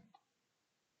chastisement.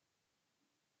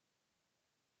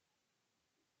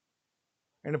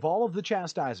 And of all of the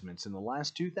chastisements in the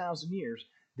last 2,000 years,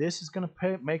 this is going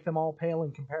to make them all pale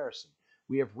in comparison.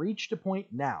 We have reached a point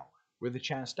now where the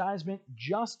chastisement,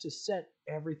 just to set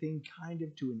everything kind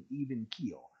of to an even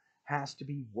keel, has to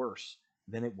be worse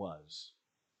than it was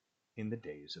in the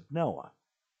days of Noah.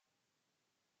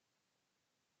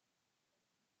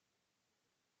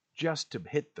 Just to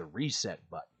hit the reset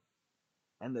button.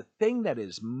 And the thing that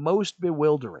is most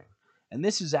bewildering, and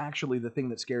this is actually the thing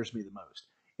that scares me the most,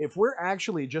 if we're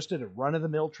actually just at a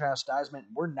run-of-the-mill chastisement,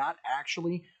 we're not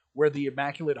actually where the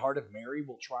Immaculate Heart of Mary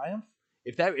will triumph,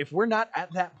 if we're not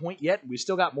at that point yet, we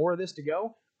still got more of this to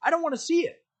go, I don't want to see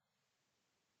it.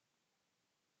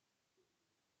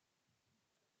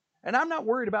 And I'm not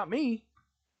worried about me.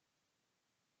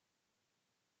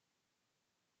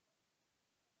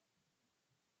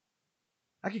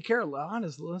 I could care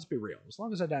less, let's be real. As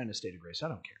long as I die in a state of grace, I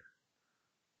don't care.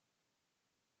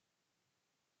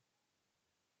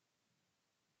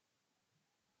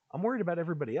 I'm worried about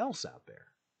everybody else out there.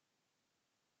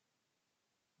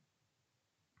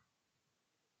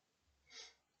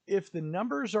 If the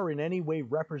numbers are in any way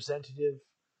representative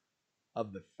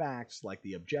of the facts, like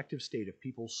the objective state of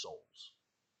people's souls,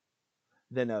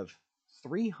 then of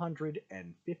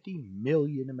 350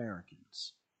 million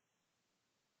Americans,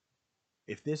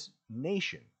 if this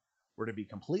nation were to be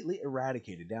completely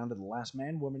eradicated down to the last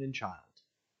man, woman, and child,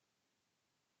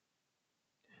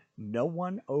 no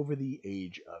one over the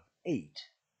age of 8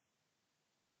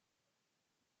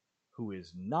 who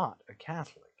is not a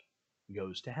Catholic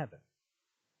goes to heaven.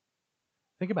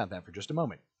 Think about that for just a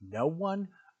moment. No one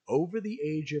over the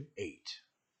age of 8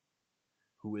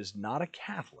 who is not a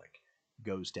Catholic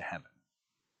goes to heaven.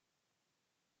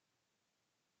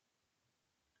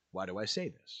 Why do I say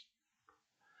this?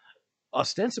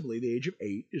 Ostensibly, the age of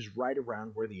 8 is right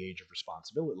around where the age of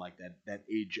responsibility, like that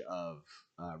age of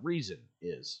reason,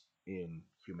 is in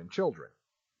human children.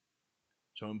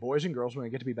 So in boys and girls, when they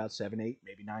get to be about 7, 8,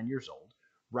 maybe 9 years old,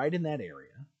 right in that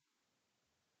area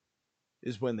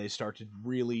is when they start to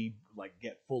really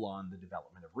get full on the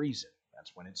development of reason.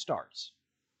 That's when it starts.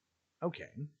 Okay.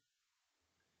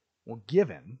 Well,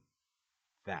 given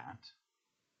that,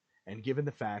 and given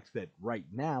the fact that right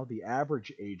now the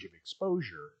average age of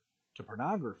exposure to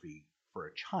pornography for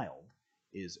a child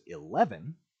is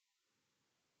 11,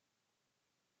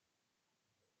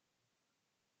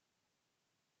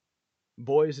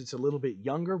 boys, it's a little bit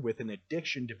younger, with an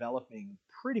addiction developing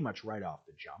pretty much right off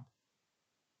the jump.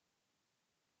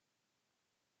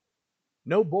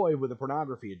 No boy with a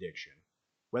pornography addiction,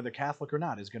 whether Catholic or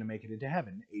not, is going to make it into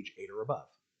heaven age 8 or above.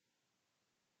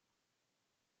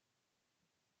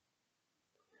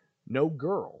 No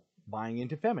girl buying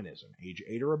into feminism, age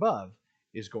 8 or above,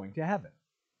 is going to heaven.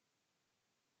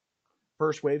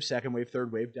 First wave, second wave,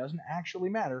 third wave, doesn't actually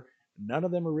matter. None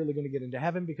of them are really going to get into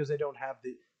heaven because they don't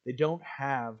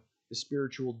have the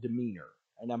spiritual demeanor.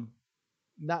 And I'm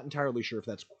not entirely sure if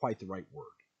that's quite the right word.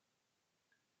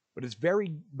 But it's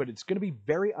going to be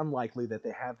very unlikely that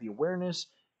they have the awareness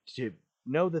to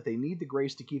know that they need the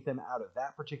grace to keep them out of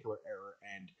that particular error.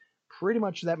 And pretty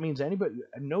much that means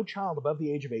no child above the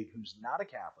age of 8 who's not a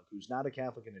Catholic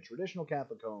in a traditional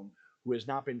Catholic home, who has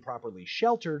not been properly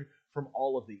sheltered from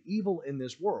all of the evil in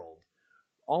this world,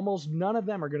 almost none of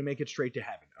them are going to make it straight to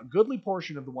heaven. A goodly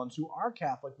portion of the ones who are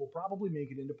Catholic will probably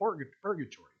make it into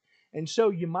purgatory. And so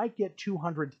you might get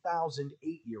 200,000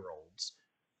 8-year-olds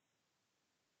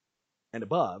and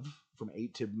above, from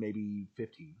 8 to maybe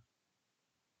 15.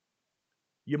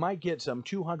 You might get some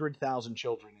 200,000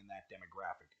 children in that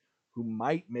demographic who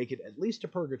might make it at least to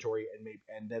purgatory and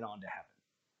then on to heaven.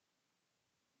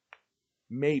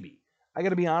 Maybe. I got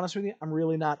to be honest with you, I'm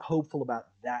really not hopeful about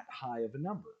that high of a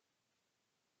number.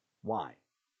 Why?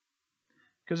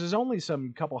 Because there's only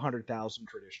some couple 100,000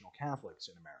 traditional Catholics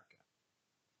in America.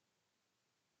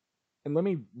 And let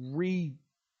me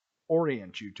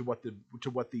reorient you to what the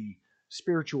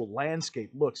spiritual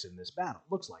landscape looks like in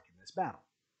this battle.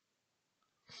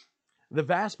 The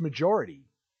vast majority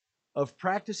of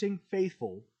practicing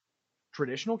faithful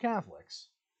traditional Catholics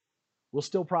will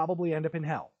still probably end up in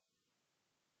hell.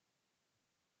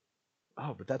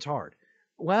 Oh, but that's hard.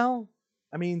 Well,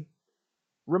 I mean,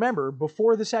 remember,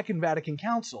 before the Second Vatican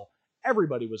Council,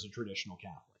 everybody was a traditional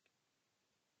Catholic.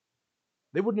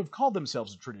 They wouldn't have called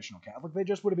themselves a traditional Catholic, they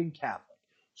just would have been Catholic.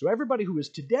 So everybody who is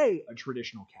today a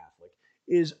traditional Catholic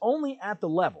is only at the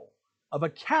level of a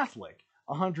Catholic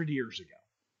 100 years ago.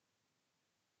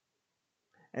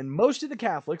 And most of the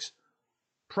Catholics,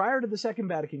 prior to the Second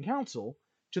Vatican Council,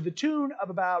 to the tune of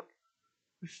about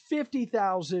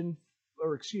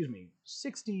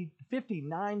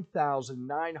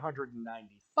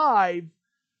 59,995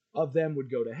 of them would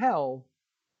go to hell.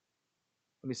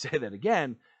 Let me say that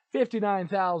again.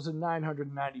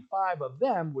 59,995 of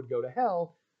them would go to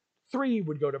hell. 3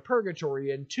 would go to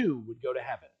purgatory, and 2 would go to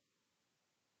heaven.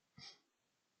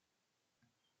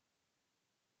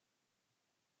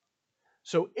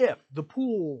 So if the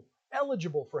pool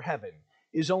eligible for heaven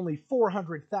is only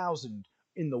 400,000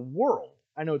 in the world,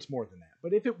 I know it's more than that,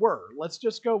 but if it were, let's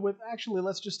just stick with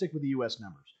the U.S.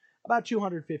 numbers. About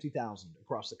 250,000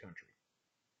 across the country.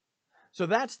 So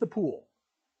that's the pool.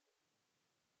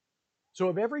 So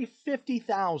of every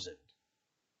 50,000,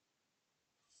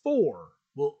 4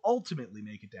 will ultimately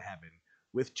make it to heaven,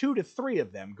 with 2 to 3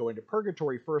 of them going to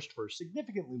purgatory first for a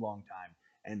significantly long time,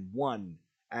 and 1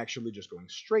 actually just going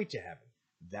straight to heaven.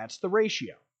 That's the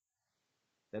ratio.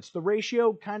 That's the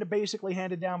ratio kind of basically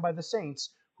handed down by the saints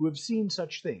who have seen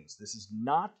such things. This is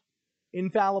not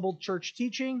infallible church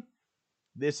teaching.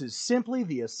 This is simply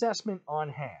the assessment on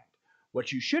hand.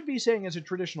 What you should be saying as a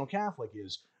traditional Catholic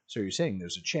is, so you're saying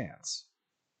there's a chance.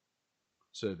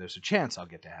 So there's a chance I'll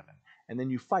get to heaven. And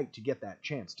then you fight to get that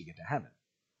chance to get to heaven.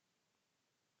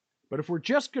 But if we're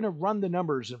just going to run the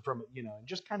numbers from, and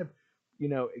just kind of,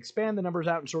 expand the numbers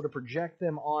out and sort of project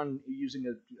them on using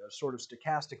a sort of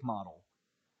stochastic model,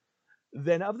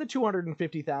 then of the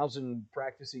 250,000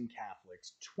 practicing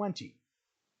Catholics, 20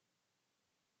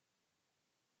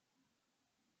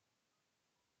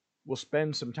 will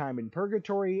spend some time in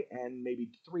purgatory, and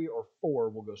maybe 3 or 4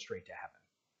 will go straight to heaven.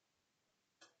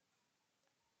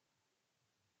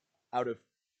 Out of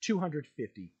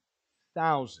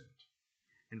 250,000.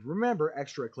 And remember,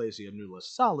 extra ecclesia nulla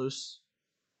salus,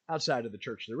 outside of the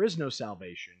church there is no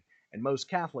salvation, and most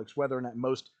Catholics, whether or not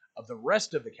most of the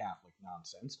rest of the Catholic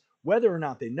nonsense, whether or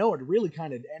not they know it, really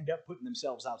kind of end up putting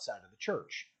themselves outside of the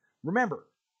church. Remember,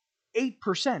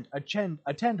 8%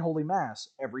 attend Holy Mass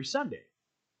every Sunday.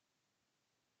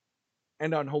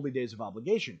 And on holy days of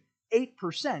obligation,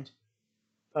 8%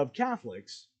 of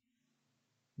Catholics,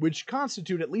 which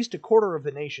constitute at least a quarter of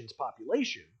the nation's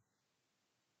population,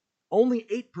 only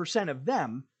 8% of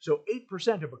them, so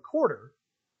 8% of a quarter,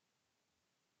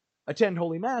 attend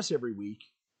Holy Mass every week.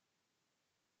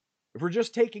 If we're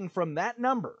just taking from that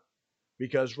number,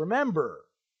 because remember,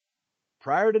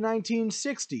 prior to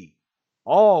 1960,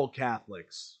 all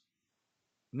Catholics,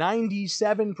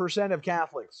 97% of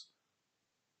Catholics,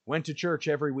 went to church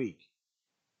every week.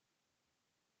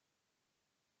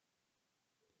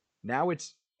 Now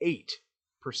it's 8%.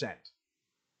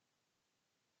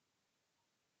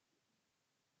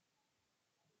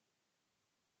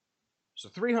 So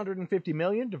 350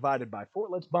 million divided by 4,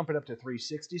 let's bump it up to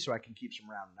 360 so I can keep some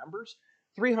round numbers.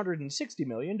 360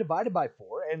 million divided by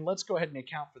 4, and let's go ahead and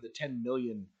account for the 10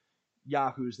 million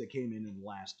yahoos that came in the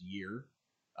last year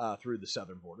through the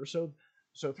southern border. So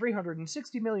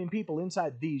 360 million people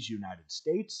inside these United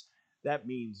States. That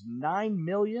means 9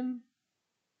 million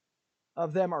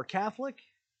of them are Catholic,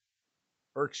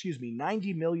 or excuse me,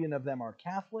 90 million of them are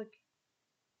Catholic,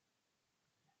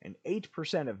 and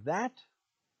 8% of that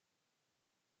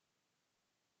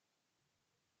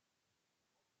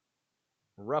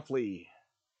roughly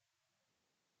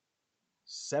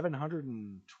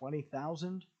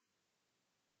 720,000.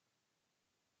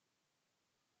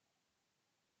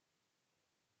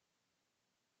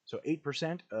 So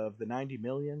 8% of the 90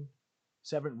 million,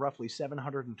 roughly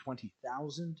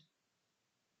 720,000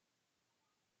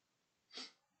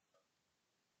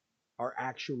 are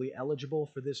actually eligible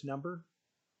for this number.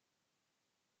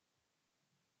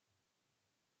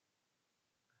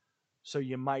 So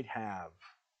you might have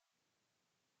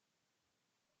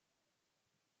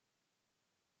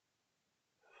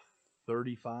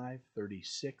 35,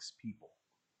 36 people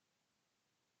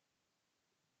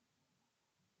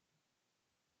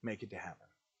make it to heaven.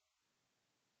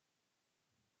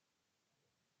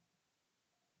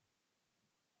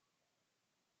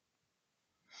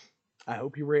 I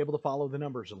hope you were able to follow the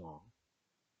numbers along.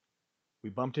 We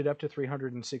bumped it up to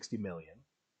 360 million,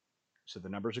 so the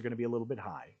numbers are going to be a little bit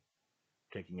high.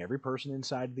 Taking every person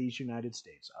inside these United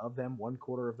States, of them,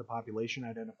 1/4 of the population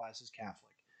identifies as Catholic.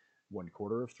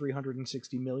 1/4 of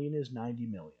 360 million is 90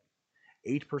 million.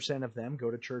 8% of them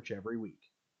go to church every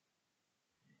week.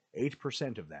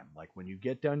 8% of them, like when you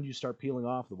get done, you start peeling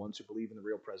off the ones who believe in the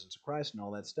real presence of Christ and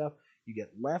all that stuff, you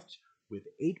get left with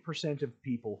 8% of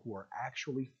people who are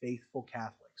actually faithful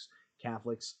Catholics,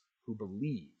 Catholics who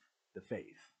believe the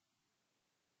faith.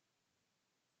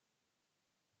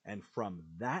 And from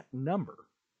that number,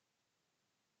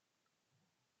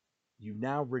 you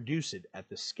now reduce it at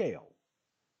the scale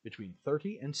between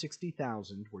 30 and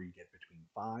 60,000, where you get between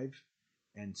 5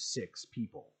 and 6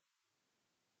 people.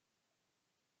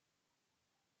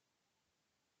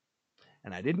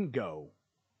 And I didn't go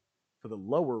for the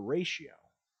lower ratio.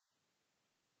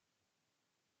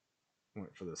 I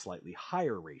went for the slightly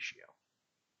higher ratio.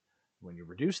 When you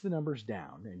reduce the numbers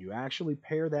down and you actually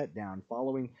pare that down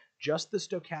following just the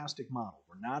stochastic model,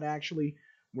 we're not actually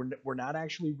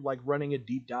like running a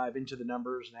deep dive into the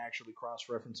numbers and actually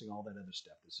cross-referencing all that other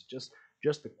stuff. This is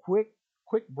just the quick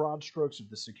broad strokes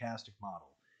of the stochastic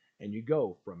model. And you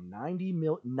go from 90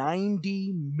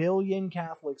 million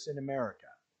Catholics in America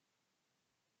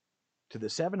to the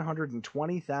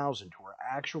 720,000 who are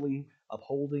actually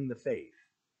upholding the faith.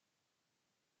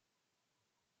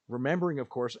 Remembering, of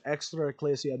course, extra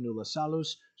ecclesia nulla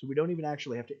salus, so we don't even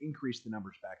actually have to increase the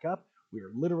numbers back up. We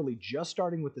are literally just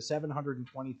starting with the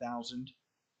 720,000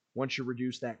 once you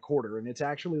reduce that quarter, and it's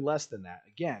actually less than that.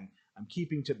 Again, I'm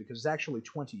keeping to, because it's actually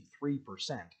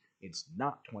 23%. It's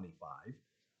not 25.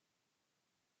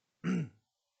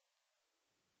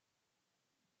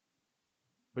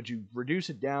 But you reduce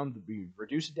it down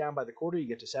by the quarter, you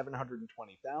get to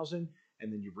 720,000,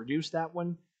 and then you reduce that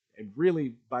one. And really,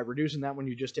 by reducing that one,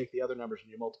 you just take the other numbers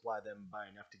and you multiply them by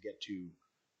enough to get to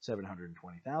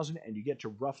 720,000, and you get to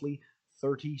roughly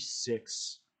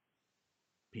 36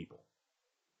 people.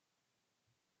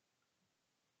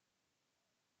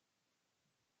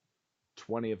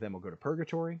 $20 of them will go to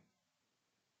purgatory,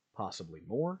 possibly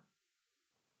more.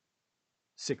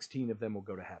 16 of them will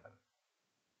go to heaven.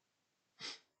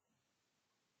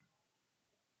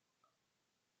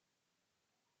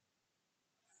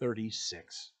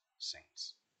 "36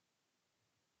 saints."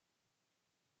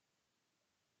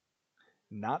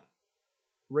 Not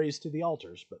raised to the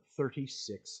altars, but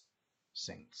 36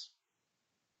 saints.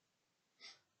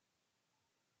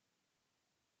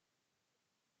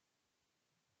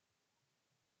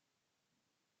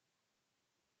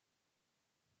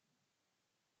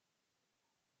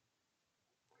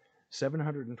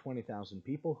 720,000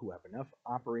 people who have enough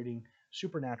operating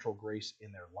supernatural grace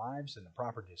in their lives and the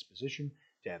proper disposition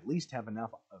to at least have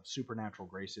enough of supernatural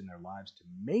grace in their lives to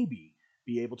maybe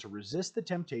be able to resist the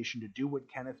temptation to do what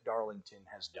Kenneth Darlington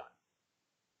has done.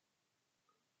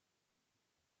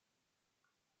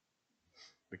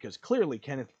 Because clearly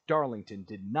Kenneth Darlington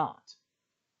did not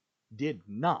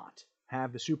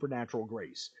have the supernatural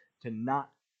grace to not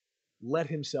let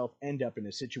himself end up in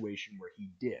a situation where he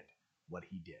did what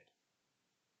he did.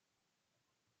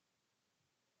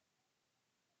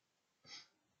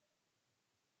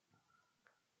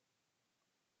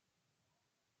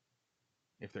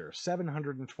 If there are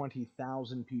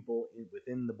 720,000 people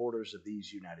within the borders of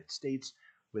these United States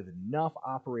with enough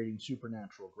operating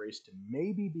supernatural grace to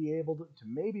maybe be able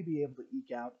to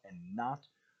eke out and not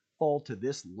fall to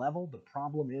this level, the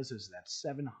problem is that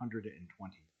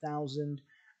 720,000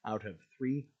 out of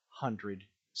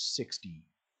 360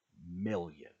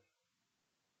 million.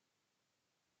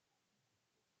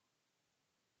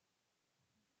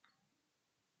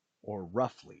 Or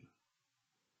roughly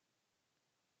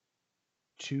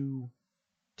 0.2%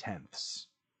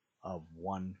 of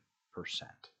 1%.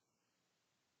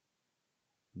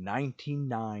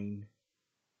 99.8%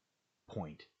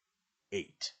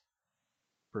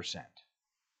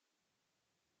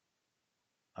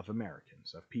 of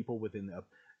Americans, of people within the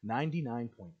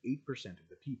 99.8% of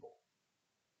the people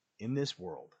in this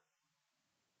world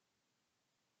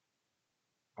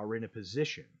are in a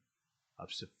position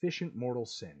of sufficient mortal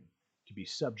sin to be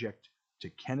subject to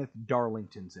Kenneth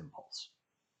Darlington's impulse.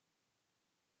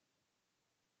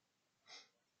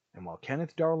 And while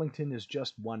Kenneth Darlington is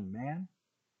just one man,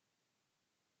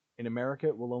 in America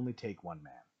it will only take one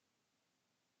man.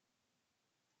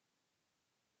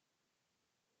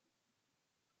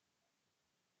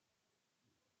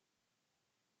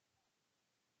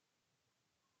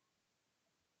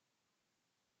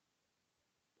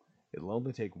 It'll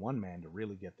only take one man to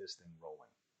really get this thing rolling.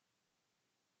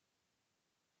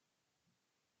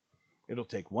 It'll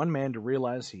take one man to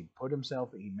realize he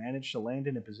managed to land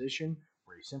in a position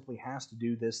where he simply has to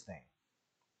do this thing.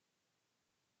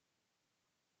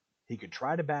 He could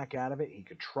try to back out of it. He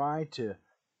could try to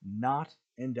not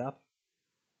end up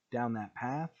down that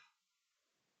path.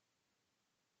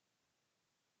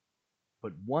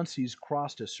 But once he's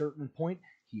crossed a certain point,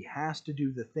 he has to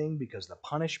do the thing because the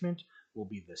punishment will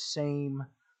be the same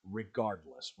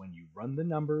regardless. When you run the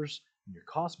numbers and your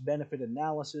cost-benefit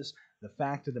analysis, the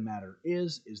fact of the matter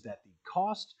is that the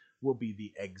cost will be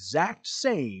the exact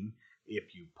same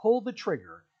if you pull the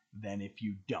trigger than if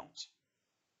you don't.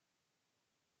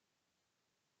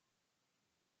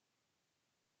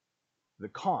 The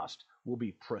cost will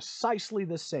be precisely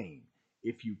the same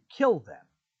if you kill them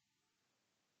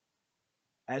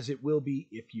as it will be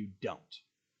if you don't.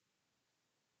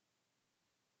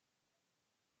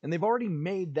 And they've already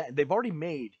made that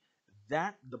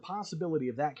the possibility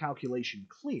of that calculation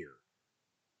clear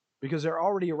because they're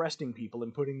already arresting people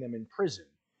and putting them in prison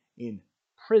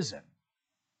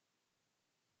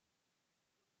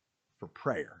for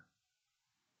prayer.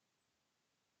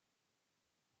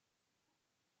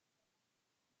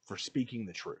 For speaking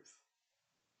the truth.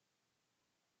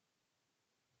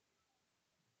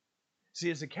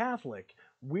 See, as a Catholic,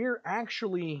 we're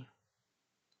actually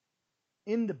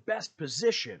in the best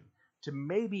position to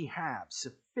maybe have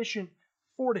sufficient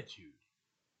fortitude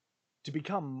to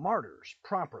become martyrs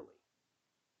properly.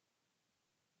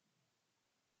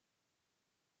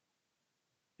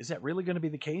 Is that really going to be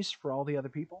the case for all the other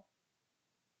people?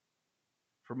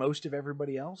 For most of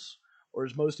everybody else? Or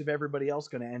is most of everybody else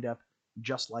going to end up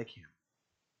just like him?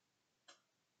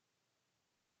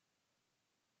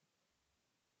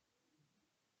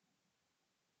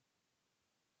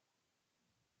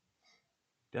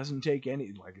 Doesn't take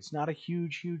any, it's not a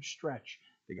huge stretch.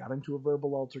 They got into a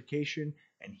verbal altercation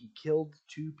and he killed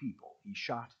 2 people. He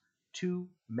shot 2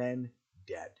 men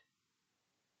dead.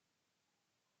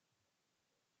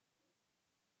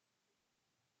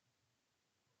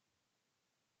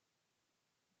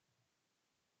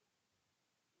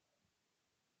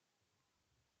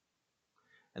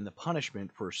 And the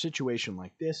punishment for a situation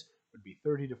like this would be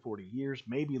 30 to 40 years,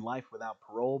 maybe life without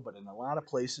parole, but in a lot of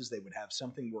places they would have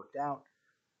something worked out,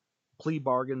 plea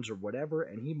bargains or whatever,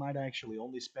 and he might actually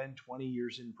only spend 20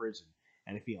 years in prison.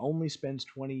 And if he only spends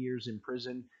 20 years in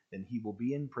prison, then he will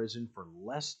be in prison for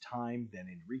less time than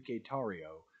Enrique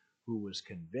Tarrio, who was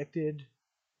convicted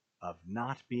of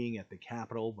not being at the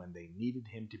Capitol when they needed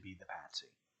him to be the patsy.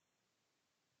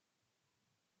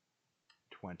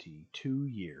 22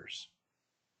 years.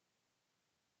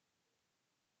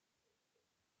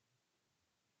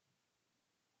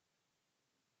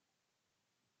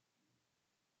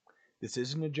 This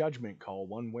isn't a judgment call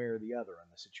one way or the other on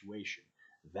the situation.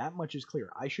 That much is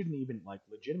clear. I shouldn't even,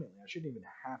 legitimately, I shouldn't even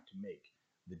have to make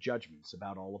the judgments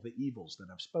about all of the evils that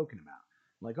I've spoken about.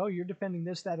 Like, oh, you're defending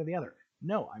this, that, or the other.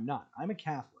 No, I'm not. I'm a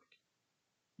Catholic.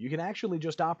 You can actually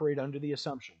just operate under the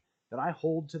assumption that I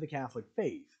hold to the Catholic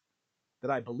faith,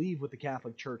 that I believe what the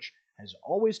Catholic Church has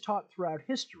always taught throughout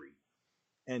history,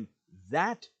 and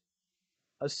that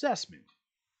assessment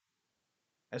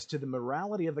as to the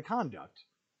morality of the conduct,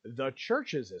 the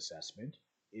Church's assessment,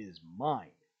 is mine.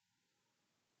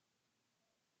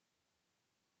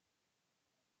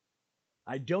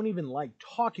 I don't even like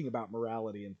talking about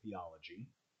morality and theology.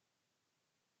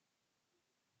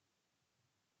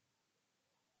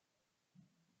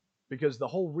 Because the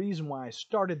whole reason why I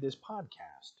started this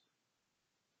podcast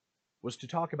was to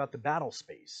talk about the battle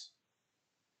space,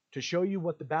 to show you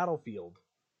what the battlefield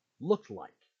looked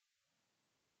like.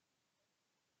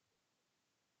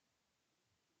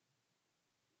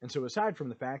 And so aside from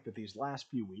the fact that these last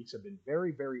few weeks have been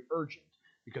very, very urgent,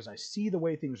 because I see the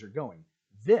way things are going,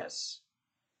 this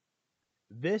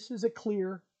is a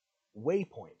clear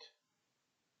waypoint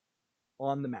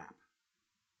on the map.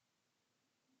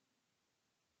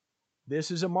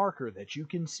 This is a marker that you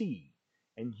can see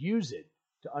and use it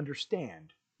to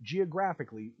understand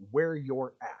geographically where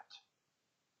you're at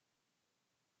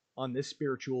on this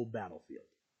spiritual battlefield.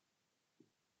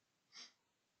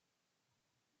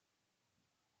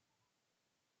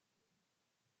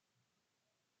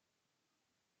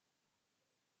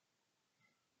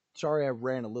 Sorry I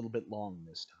ran a little bit long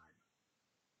this time.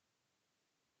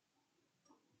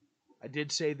 I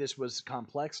did say this was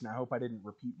complex, and I hope I didn't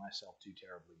repeat myself too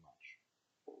terribly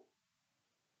much.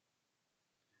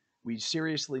 We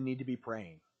seriously need to be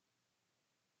praying.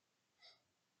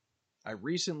 I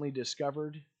recently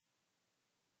discovered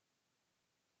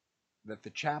that the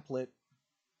chaplet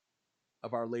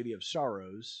of Our Lady of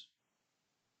Sorrows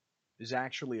is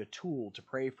actually a tool to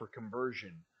pray for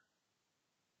conversion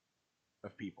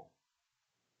of people.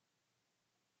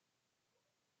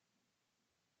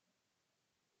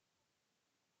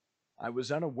 I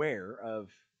was unaware of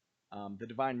the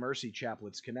Divine Mercy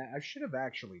Chaplet's connect. I should have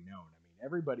actually known. I mean,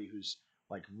 everybody who's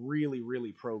like really,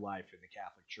 really pro-life in the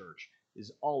Catholic Church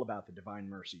is all about the Divine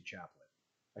Mercy Chaplet.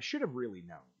 I should have really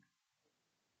known.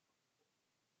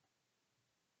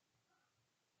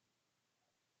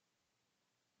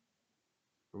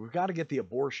 But we've got to get the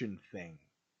abortion thing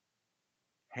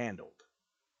handled.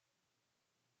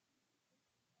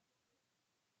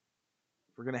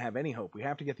 If we're going to have any hope, we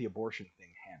have to get the abortion thing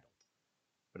handled.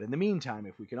 But in the meantime,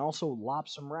 if we can also lop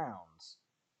some rounds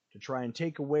to try and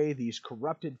take away these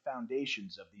corrupted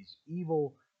foundations of these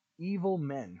evil, evil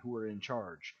men who are in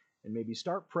charge, and maybe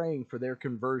start praying for their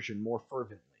conversion more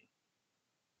fervently.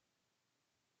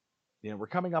 You know, we're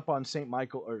coming up on St.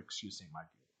 Martin's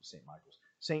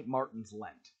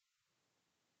Lent.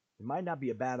 It might not be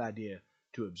a bad idea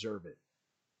to observe it.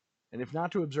 And if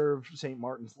not to observe St.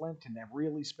 Martin's Lent, to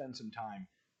really spend some time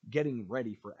getting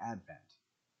ready for Advent.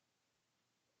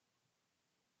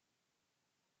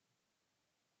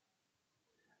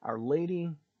 Our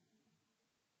Lady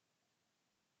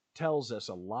tells us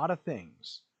a lot of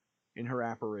things in her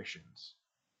apparitions.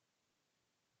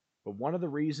 But one of the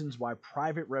reasons why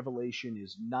private revelation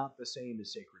is not the same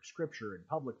as sacred scripture and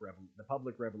the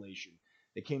public revelation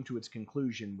that came to its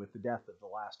conclusion with the death of the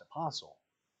last apostle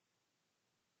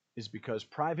is because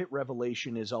private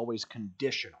revelation is always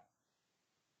conditional.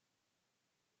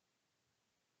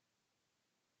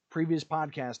 Previous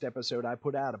podcast episode I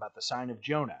put out about the sign of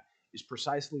Jonah is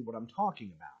precisely what I'm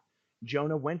talking about.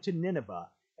 Jonah went to Nineveh,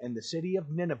 and the city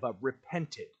of Nineveh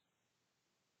repented.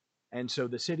 And so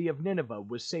the city of Nineveh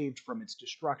was saved from its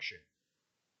destruction.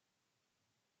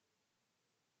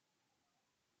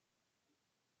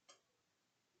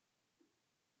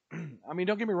 I mean,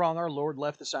 don't get me wrong. Our Lord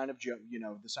left the sign of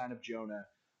Jonah,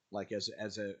 like as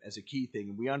a key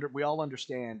thing. We all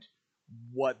understand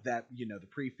what that, the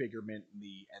prefigurement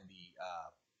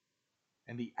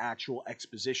and the actual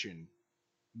exposition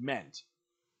meant.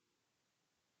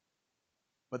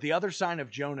 But the other sign of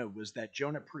Jonah was that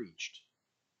Jonah preached,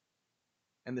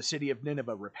 and the city of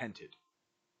Nineveh repented.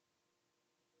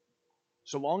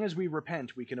 So long as we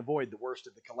repent, we can avoid the worst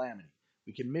of the calamity.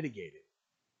 We can mitigate it.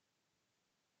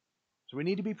 So we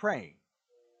need to be praying.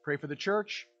 Pray for the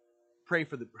church. Pray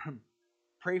for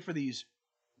these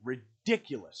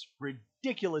ridiculous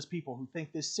people who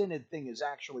think this synod thing is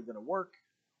actually going to work,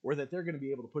 or that they're going to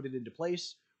be able to put it into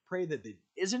place. Pray that it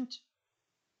isn't.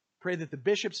 Pray that the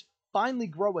bishops finally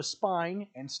grow a spine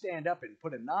and stand up and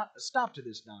put a stop to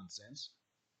this nonsense.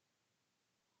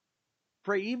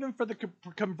 Pray even for the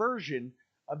conversion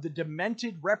of the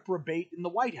demented reprobate in the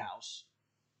White House,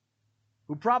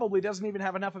 who probably doesn't even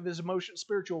have enough of his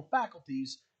spiritual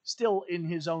faculties still in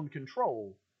his own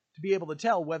control to be able to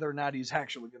tell whether or not he's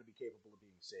actually going to be capable of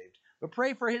being saved. But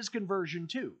pray for his conversion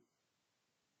too.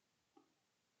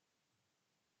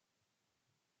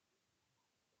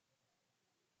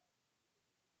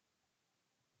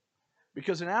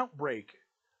 Because an outbreak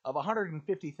of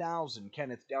 150,000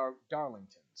 Kenneth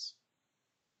Darlingtons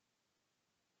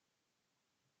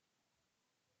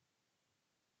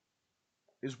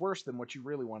is worse than what you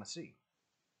really want to see.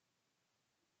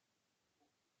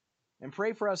 And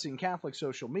pray for us in Catholic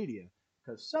social media,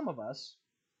 because some of us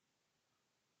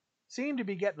seem to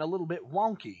be getting a little bit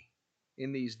wonky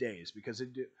in these days, because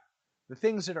the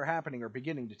things that are happening are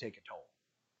beginning to take a toll.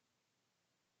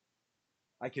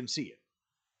 I can see it.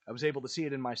 I was able to see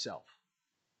it in myself.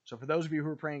 So for those of you who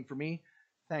are praying for me,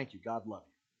 thank you. God love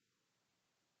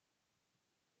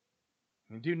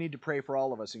you. We do need to pray for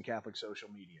all of us in Catholic social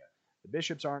media. The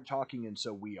bishops aren't talking, and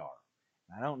so we are.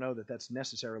 And I don't know that that's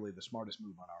necessarily the smartest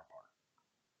move on our part.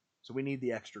 So we need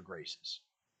the extra graces.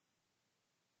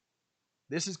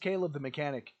 This is Caleb the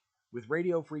Mechanic with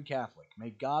Radio Free Catholic.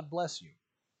 May God bless you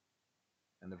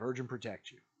and the Virgin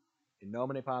protect you. In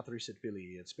nomine Patris et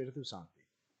Filii et Spiritus Sancti.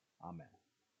 Amen.